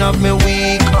 that whine up me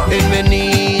weak in my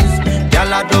knees. Girl,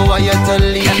 I don't want you to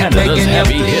leave. Begging you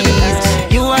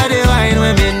please. You are the wine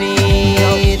when me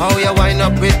need. How you wind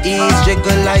up with ease,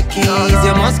 jiggle like keys.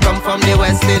 You must come from the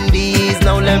West Indies.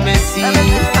 Now let me see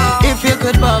if you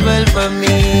could bubble girl for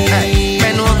me.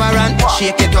 Bend over and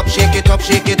shake it up, shake it up,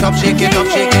 shake it up, shake it up,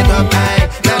 shake it up.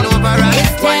 Bend over and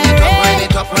wind it up, wind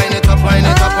it up, wind it up, wind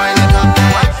it up, wind it up.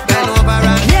 Bend over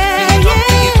and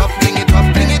bring it up, bring it up,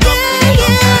 bring it up, bring it up, bring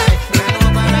it up. Bend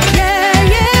over and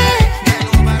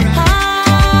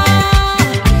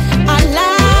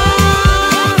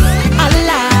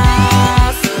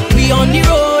Alas, we on the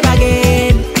road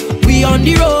again. We on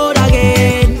the road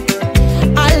again.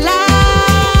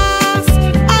 Alas,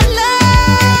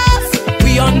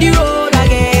 we on the road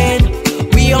again.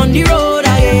 We on the road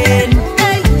again.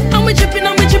 Hey, and we tripping,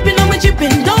 and we tripping, and we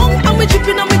tripping down. And we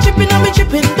tripping, and we tripping, and we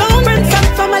tripping down. Friends and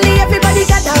family, everybody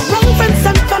gather round. Friends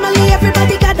and family,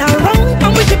 everybody gather round.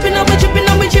 And we tripping, and we tripping,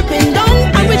 and we tripping down.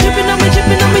 And we tripping, and we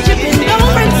tripping, and we tripping down.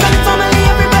 Friends and family,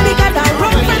 everybody gather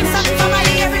round. Friends and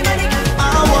family, everybody. I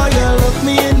want you look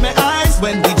me in my eyes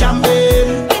when we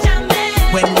jamming.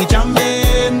 When we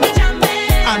jamming,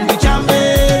 and we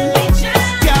jamming.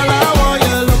 Girl, I want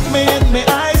you look me in my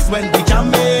eyes when we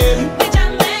jamming.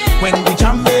 When we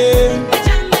jamming,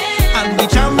 and we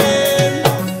jamming.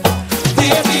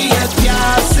 Baby, you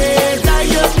can't say that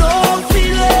you don't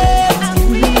feel it.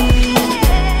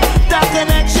 That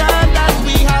connection that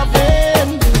we having.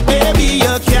 Baby,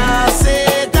 you can't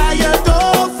say that you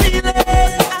don't feel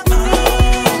it.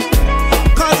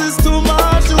 'Cause it's too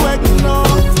much to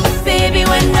ignore. Baby,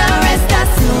 when the rest are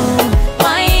slow,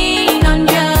 wine on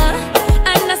ya,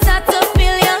 and I start to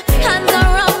feel your hands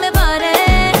around my body.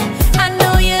 I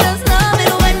know you just love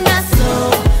it when I slow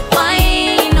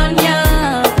wine on ya.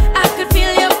 I could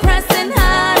feel you pressing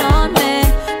hard on me,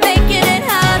 making it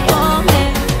hard for me.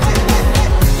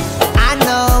 I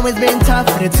know it's been tough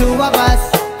for the two of us,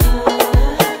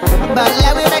 but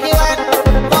let me make it work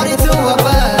for the two of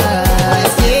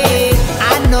us.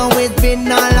 Yeah, I know it's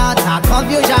been a lot of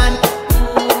confusion,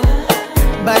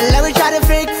 but let me try to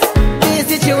fix this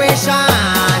situation.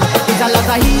 It's a lot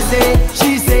of he say,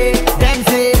 she say, them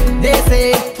say, they say,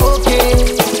 okay.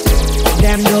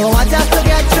 Them don't want us to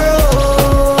get through.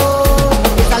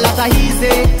 It's a lot of he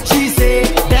say, she say,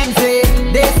 them say,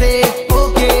 they say,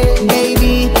 okay.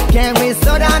 Baby, can we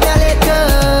slow down a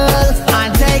little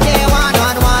and take it one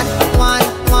on one, one,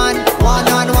 one, one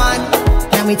on one?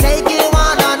 Can we take it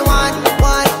one on one,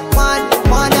 one, one,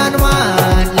 one on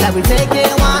one? Let me take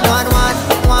it one on one,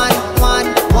 one, one,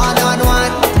 one on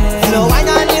one. Slow wine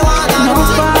on the one on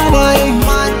one,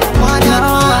 one, one on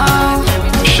one.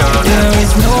 There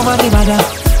is nobody better,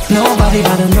 nobody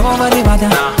better, nobody better,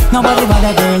 nobody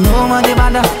better, girl, nobody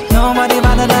better, nobody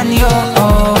better than you.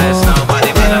 There's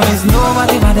nobody better. There is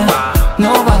nobody better,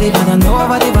 nobody better,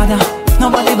 nobody better,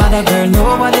 nobody better, girl,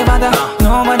 nobody better,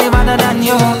 nobody better than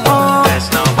you. There's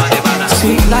nobody better.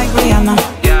 Sweet like Rihanna,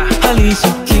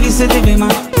 Alicia, Keys to the Bima,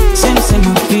 Sim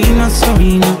Simma, Venus,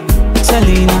 Serena,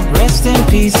 Selena, rest in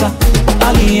peace.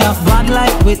 Aliyah, bad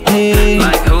like Whitney,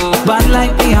 bad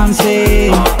like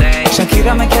Beyonce.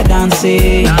 Shakira make you dance,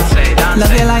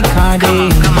 love you like Cardi.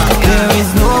 There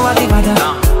is nobody better,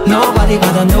 nobody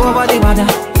better, nobody better,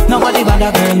 nobody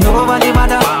better, girl, nobody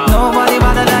better, nobody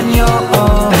better than you.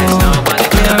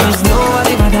 There is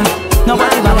nobody better,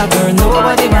 nobody better, girl,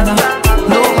 nobody better,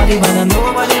 nobody better,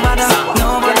 nobody better,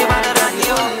 nobody better than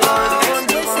you.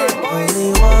 Only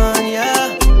one,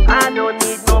 yeah. I don't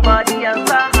need nobody else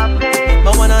to happy,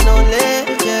 but when I don't live,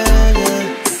 yeah, yeah.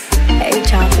 Hey,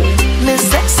 Choppi.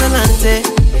 Miss Excellente,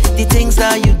 the things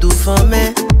that you do for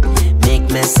me make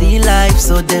me see life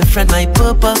so different. My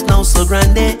purpose now so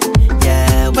grande.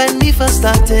 Yeah, when we first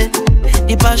started,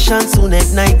 the passion soon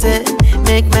ignited.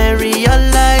 Make me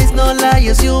realize, no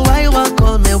lies, you I want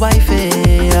call me wifey.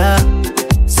 Yeah.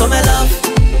 So my love,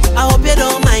 I hope you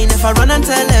don't mind if I run and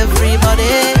tell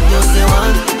everybody you're the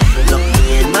one. Look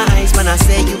me in my eyes when I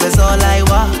say you is all I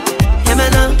want. Yeah,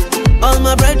 man, all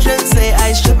my brethren say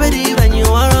I stupid when you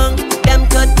are wrong. Them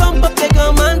could pump up, they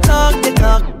come and talk the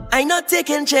talk. I not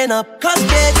taking chain up, cause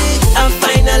baby, I'm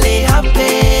finally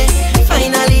happy.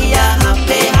 Finally, I'm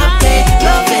happy, happy.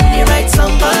 Loving the right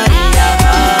somebody, I'm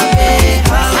happy,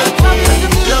 happy.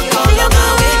 Look how long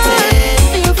I'm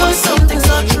waiting for something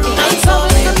so true and so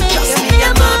real. Just me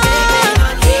and my baby.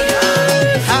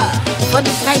 For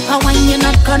this type of wine, you're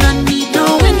not gonna need no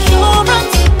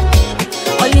insurance.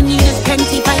 All you need is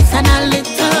plenty vice and a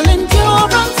little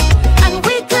endurance, and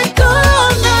we could go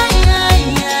all night.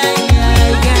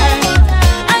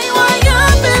 I want you,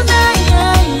 baby.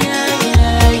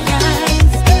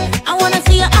 I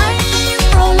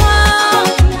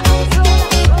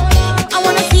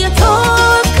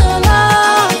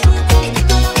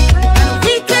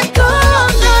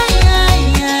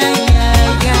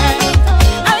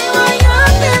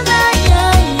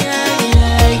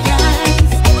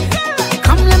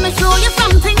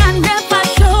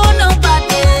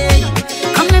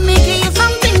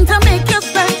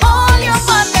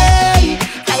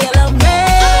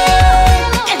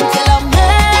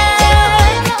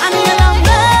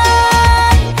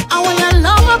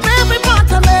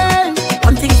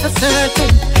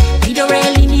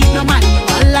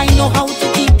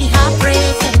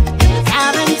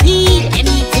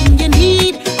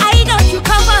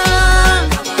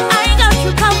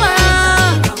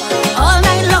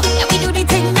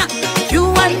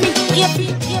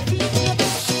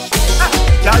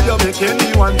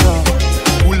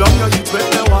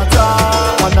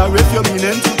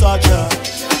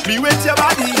me with your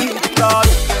body, Lord.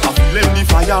 I'm feeling the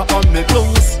fire on me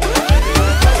clothes.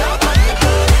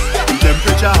 The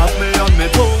temperature have me on me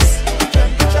toes.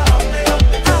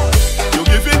 You're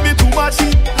giving me too much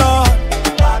heat, Lord.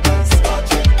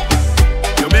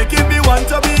 You're making me want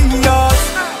to be yours.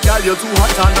 Girl, you're too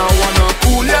hot and I wanna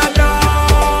cool you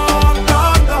down,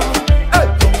 down, down. Hey,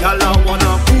 girl, I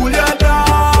wanna cool you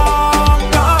down,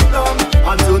 down, down.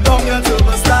 And too long you till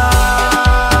my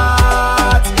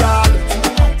start, girl.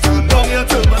 Too long you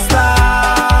till my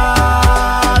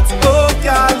start. Oh,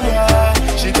 girl, yeah.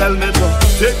 She tell me to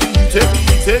take the heat, take the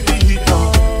heat, take the heat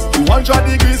now. 200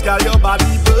 degrees, girl, your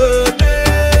body burning.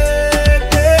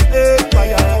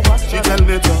 She tell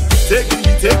me to take the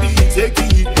heat, take the heat, take the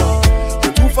heat now.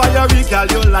 You're too fiery, girl,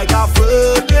 you're like a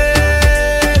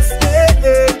furnace.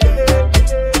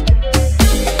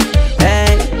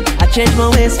 Hey, I changed my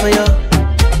ways for you.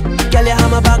 Girl, you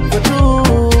have my back for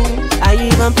true. I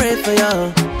even pray for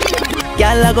you.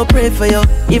 Girl, I go pray for you.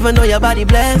 Even though your body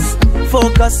blessed.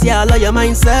 Focus, yeah, I love your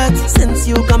mindset. Since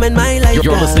you come in my life,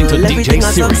 you're listening to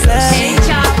DJCIRIUS. Hey,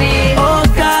 Choppi. Oh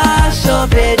gosh, oh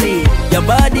baby, your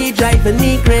body driving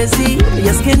me crazy.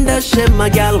 Your skin does shimmer,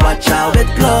 girl, watch out with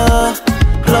glow,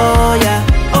 glow, yeah.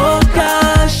 Oh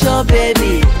gosh, oh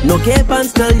baby, no cape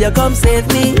until you come save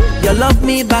me. You love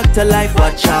me back to life,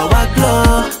 watch out, I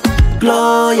glow,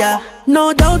 glow, yeah.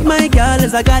 No doubt my girl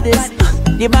is a goddess.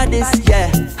 The baddest, yeah,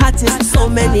 hottest. So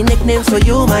many nicknames for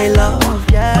you, my love,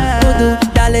 yeah. Doodoo,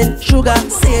 darling, sugar,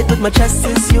 say it with my chest,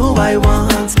 it's you I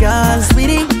want, girl.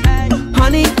 Sweetie,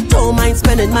 honey, don't mind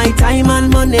spending my time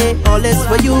and money. All this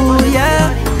for you,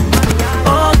 yeah.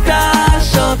 Oh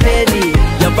gosh, oh baby,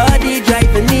 your body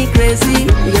driving me crazy.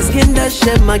 Your skin does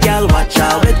shimmer, girl, watch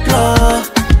out with glow,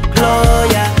 glow,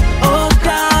 yeah. Oh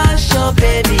gosh, oh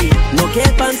baby, no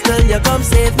cape until you come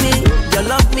save me. You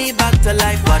love me back to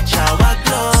life, watch how I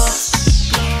glow.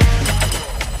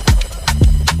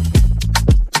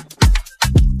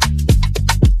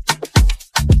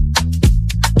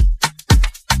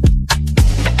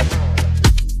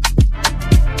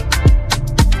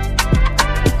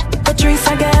 Patrice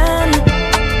again.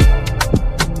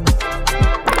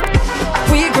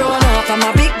 We grown up, I'm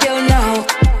a big girl now.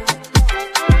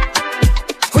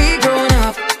 We grown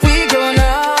up, we grown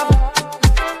up.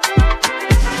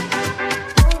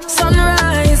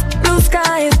 Sunrise, blue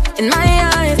skies in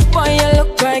my eyes. Boy, you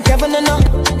look like heaven and up.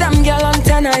 Damn girl on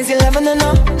 10 eyes, 11 and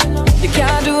up. You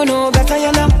can't do no better,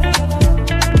 you know.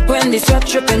 When the sweat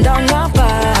dripping down my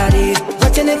body,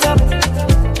 wetting it up,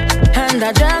 and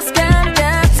I just can't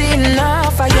get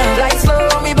enough of you. Like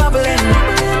slow, me bubbling,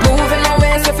 moving my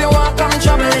waist if you want, come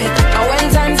trouble it. And when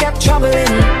times get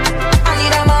troubling, I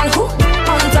need a man who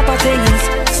on top of things,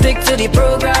 stick to the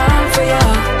program for you.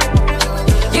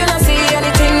 You don't see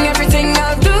anything, everything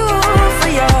I'll do for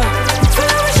you. So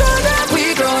let me show that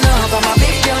we grown up, I'm a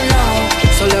big girl now.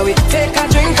 So let we take a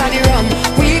drink of the rum.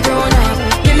 We grown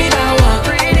up, give me that one.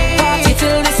 Party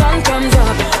till the sun comes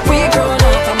up. We grown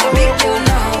up, I'm a big girl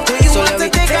now. So let me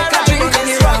take a drink of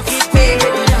the rum. We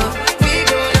grown up, we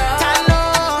grown up.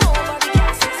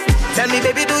 Tell me,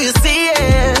 baby, do you see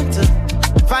it?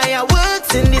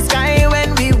 Fireworks in the sky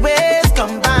when we ways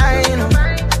combine.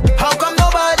 How come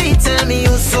nobody tell me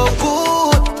you so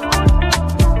good?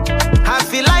 I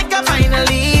feel like I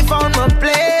finally found my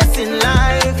place in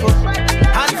life.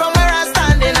 And from where I'm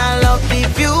standing, I love the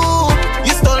view.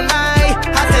 You stole my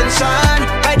attention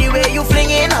by the way you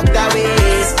flinging up that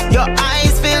waist. Your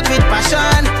eyes filled with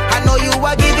passion. I know you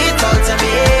are giving it all to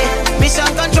me. Mission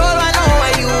control, I know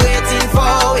what you waiting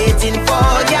for,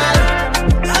 girl.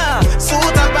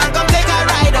 Suit up and come take a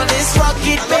ride on this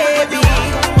rocket, baby.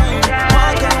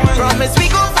 Promise we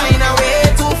gon' find a way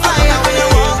to fly away.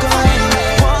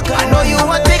 I know you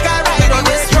want take a ride on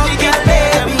this rocket,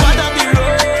 baby.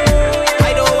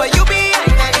 I know where you be,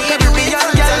 I need you be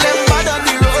young, girl. Them bad on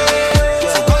the road.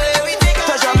 So go let me take a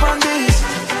touch up on this.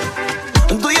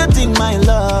 Do you think, my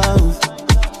love,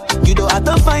 you don't have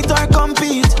to fight or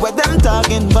compete? What them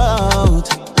talking about?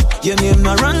 Your name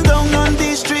no run down on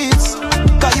these streets.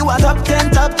 Cause you are top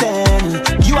 10, top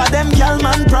 10. You are them girl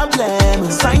man problem.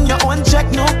 Sign your own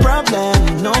check, no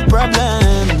problem, no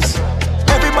problems.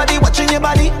 Everybody watching your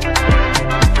body,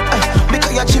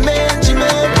 because you're chimay,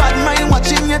 bad mind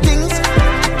watching your things.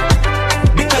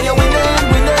 Because you're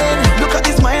winning. Look at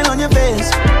the smile on your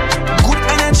face. Good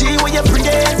energy when you bring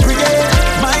it.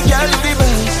 My girl, you the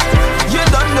best. You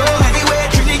don't know anyway,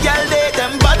 Trini girl, they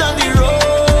them bad on the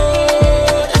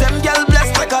road. Them girl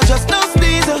blessed like I just no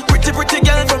sneeze. Pretty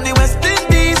girl from the West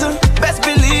Indies. Best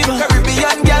believe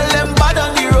Caribbean girl, them bad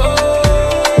on the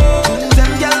road.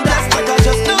 Them girl blessed like I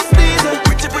just no sneeze.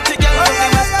 Pretty girl from the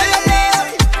West Indies.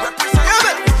 Represent.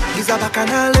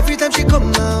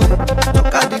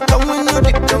 it down when you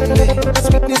dip down there.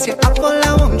 Sweetness, your apple,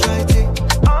 I won't try it.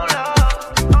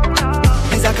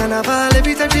 It's a carnival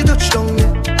every time you touch down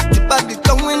there. Tip back the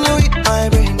tongue when you hit my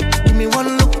brain. Give me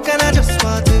one look and I just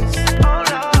want this.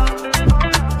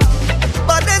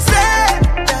 But they say,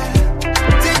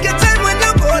 take your time when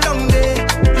you go down there.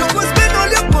 You will spend all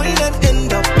your coin and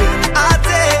end up in a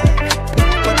day.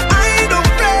 But I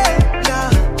don't pray, nah.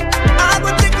 I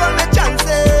will take all my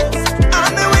chances.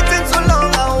 I've been waiting so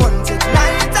long, I want it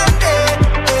night and day.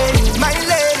 Hey, my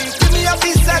lady, give me a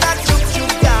piece of that chup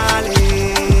chup,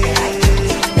 darling.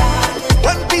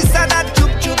 One piece of that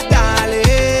chup chup, darling.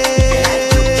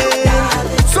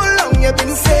 So long you've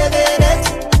been saving it,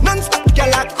 non-stop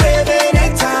girl are craving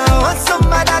it. I want some of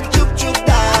that chup chup,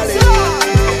 darling.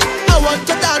 I want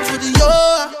to dance with you.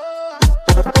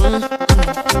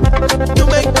 You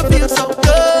make me feel so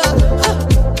good.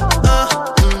 I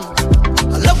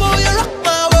love how you rock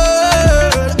my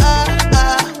world.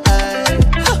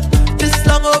 This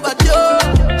song overdue.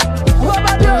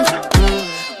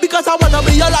 Because I wanna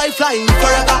be your lifeline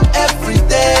forever, every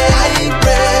day I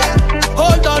pray.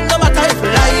 Hold on, no matter if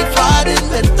life hard in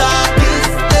the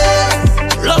darkest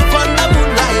days. Love on the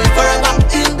moonlight, forever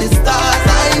in the stars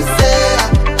I say.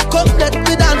 Come let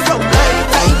me dance from night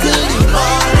time till the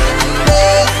morning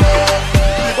day.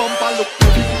 The bumper look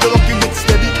heavy, the rocking it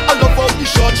steady. I love how the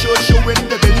short show in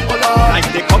the belly color. Like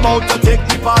they come out to take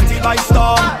the party by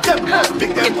storm. Them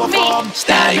big them perform.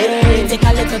 You take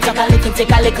a little, talk a little,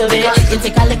 take a little bit. You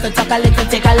take a little, talk a little,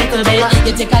 take a little bit.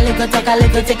 You take a little, talk a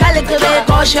little, take a little bit.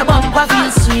 Cause your bumper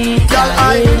feels sweet. Girl,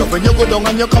 I love when you go down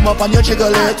and you come up and you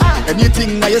jiggle it.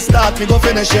 Anything that you start, me go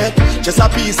finish it. Just a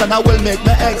piece and I will make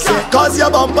me exit. Cause your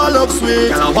bumper looks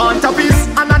sweet. Girl, I want a piece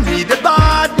and I need it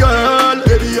bad, girl.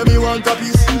 Baby, you me want a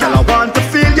piece. Girl, I want to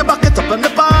feel you back it up in the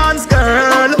pants,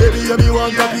 girl. Baby, you me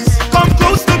want a piece. Come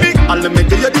close to me, I'll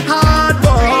make you the hard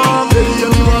one. Baby, you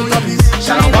me want a piece.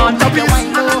 Girl, I want a piece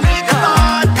and I need it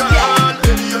bad, girl.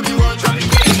 Baby, you me want a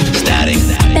piece. Static.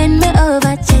 Bend me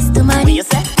over, chest to my knees.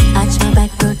 Arch my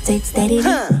back, rotate steady.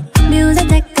 Music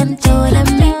take control of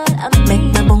me. Make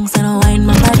my bones and wind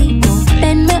my body.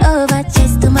 Bend me over,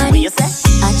 chest to my knees.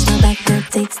 Arch my back,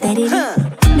 rotate steady.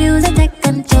 Music take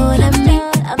control of me.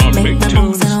 Make my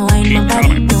bones and wind my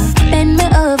body. Bend me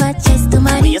over, chest to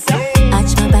my knees.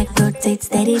 Arch my back, rotate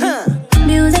steady.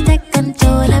 Music take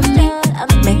control of me.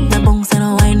 Make my bones and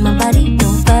wind my body.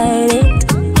 Don't fight it.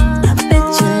 I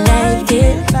bet you like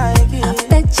it. I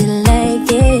bet you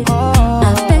like it. I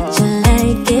bet you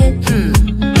like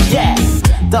it. Yeah,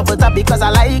 double tap because I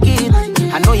like it.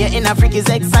 I know your inner freak is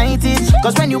excited.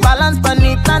 Cause when you balance pan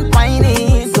it and pine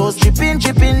it, so tripping,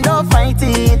 don't fight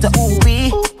it. Ooh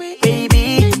wee,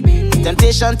 baby.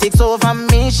 Temptation takes over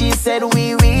me. She said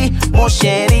wee wee, more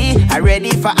sherry. I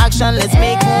ready for action, let's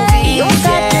make movies. You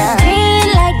got this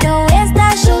green like the West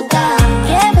I shooter.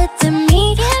 Give it to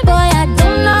me, boy. I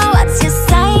don't know what's your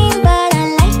sign, but I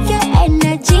like your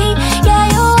energy. Yeah,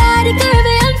 you are the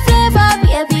Caribbean flavor,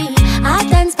 baby.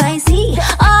 Hot and spicy.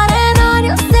 On and on,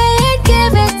 you say it,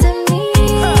 give it to me.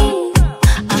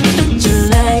 I bet you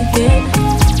like it.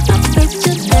 I bet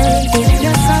you like it.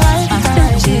 Yes, I like it. I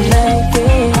bet you like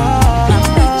it. I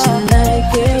bet you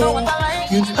like it.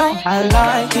 You know I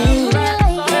like it. You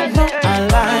know I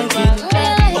like it.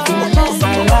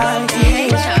 I like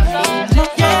it.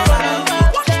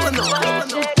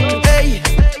 Hey,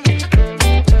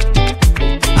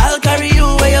 I'll carry you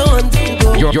where you want to go.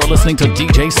 You're listening to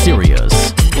DJCIRIUS.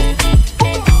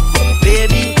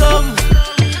 Baby, come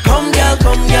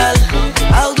girl.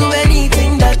 I'll do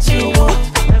anything that you want.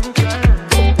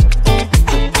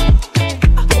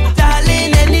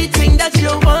 Darling, anything that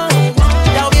you want.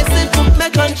 Now you still put my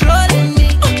control in me.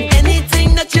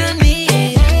 Anything that you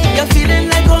need. You're feeling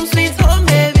like home sweet home,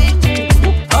 baby.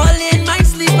 All in my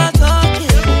sleep I talking.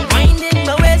 Winding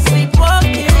my way,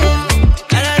 sleepwalking.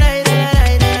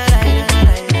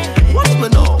 Watch me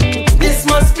now. This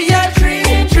must be a dream.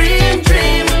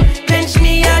 Pinch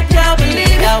me, I can't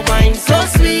believe that wine so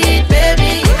sweet,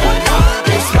 baby.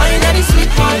 This wine that is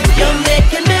sweet one. You're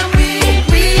making me weep.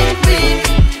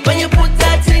 When you put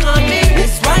that thing on me,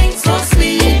 this wine so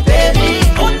sweet, baby.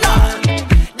 Oh Lord,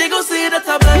 they gon' say that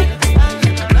I'm blind.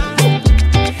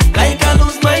 Like I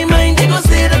lose my mind, they gon'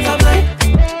 say that I'm blind.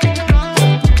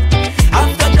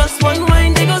 After just one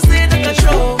wine, they gon' say that I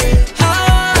throw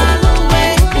all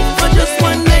away. For just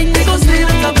one night, they gon' say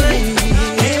that I'm blind.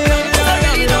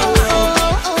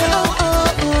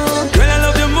 Girl, I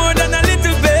love you more than a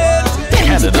little bit.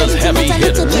 Canada's heavy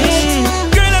hitters.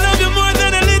 Girl, I love you more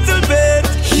than a little bit.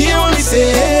 You only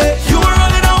say you were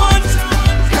all that I want.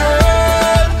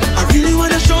 Girl, I really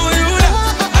wanna show you that.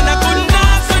 And I couldn't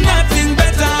ask for nothing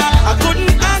better. I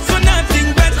couldn't ask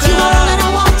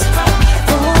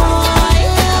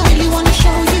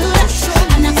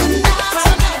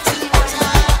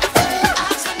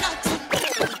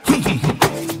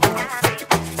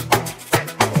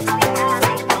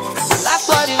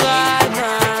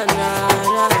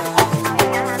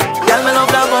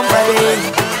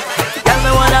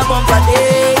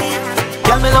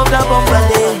bump a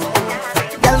day.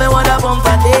 Girl, me want a bump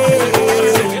a day.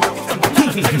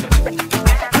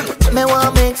 Me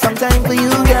want make some time for you,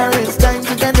 girl. It's time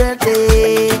to get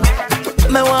dirty.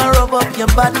 Me want rub up your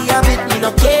body a bit. Me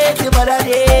no care your body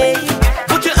day.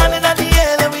 Put your hand in the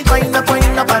air, let me wind up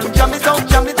and jump it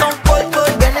out, boy,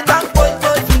 boy, bend it back, boy,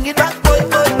 boy, swing it back, boy,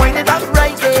 boy, wind it back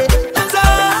right there. 'Cause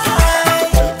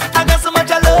I got so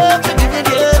much I love to give you,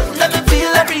 girl. Let me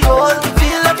feel every hole,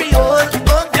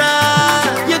 oh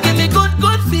God. You give me good,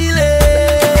 good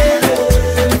feeling.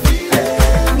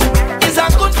 It's a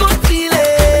good, good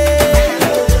feeling.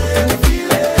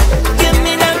 Give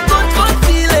me that good, good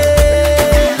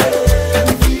feeling.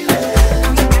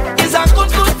 It's a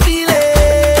good, good feeling.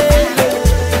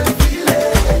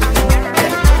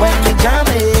 When we jam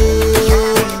it,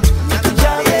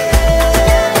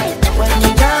 when we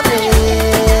jam it,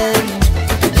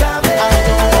 I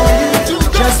don't want you to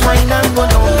just whine and go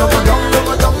down, go down,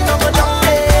 go down, go down,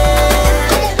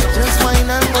 just whine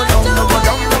and go down, go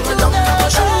down, go down, go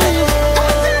down.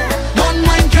 One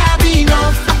wine can't be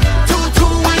enough.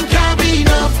 Two wine can't be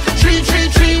enough.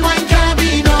 Three wine can't be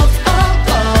enough. Oh,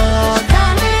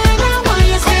 darling, I want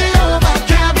you to stay over.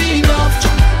 Can't be enough.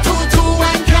 Two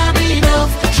wine can't be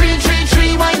enough.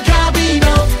 Three wine can't be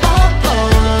enough. Oh,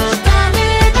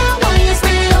 darling, I want you to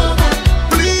stay over.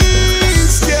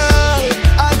 Please, girl,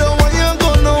 I don't want you to go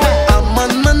nowhere. I'm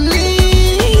on my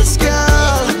knees,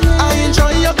 girl. I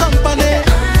enjoy your company.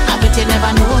 I bet you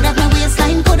never know that my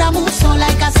waistline could have moved so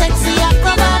like a sexy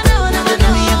acrobat. You do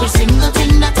me every single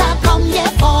thing that I come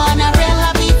here for, and I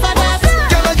really be for that.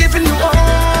 Girl, I'm giving you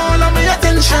all of my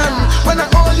attention. When I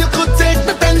hold you, could take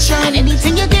the tension. And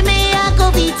anything you give me, I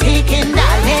could be taken,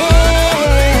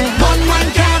 darling. One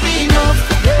wine can't be enough.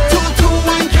 Two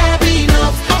wine can't be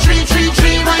enough.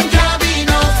 Three wine can't be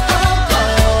enough.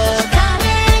 Oh,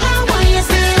 darling, I want you to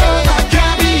stay over.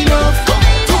 Can't be enough.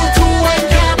 Two wine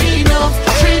can't be enough.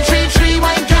 Three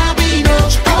wine can't be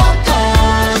enough. Oh,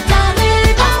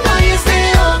 darling, I want you to stay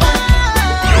over.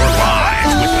 You're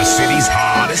live with the city's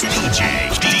hottest DJ,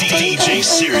 DJ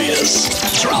Sirius.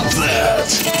 Drop that.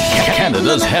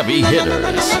 Canada's heavy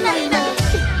hitters.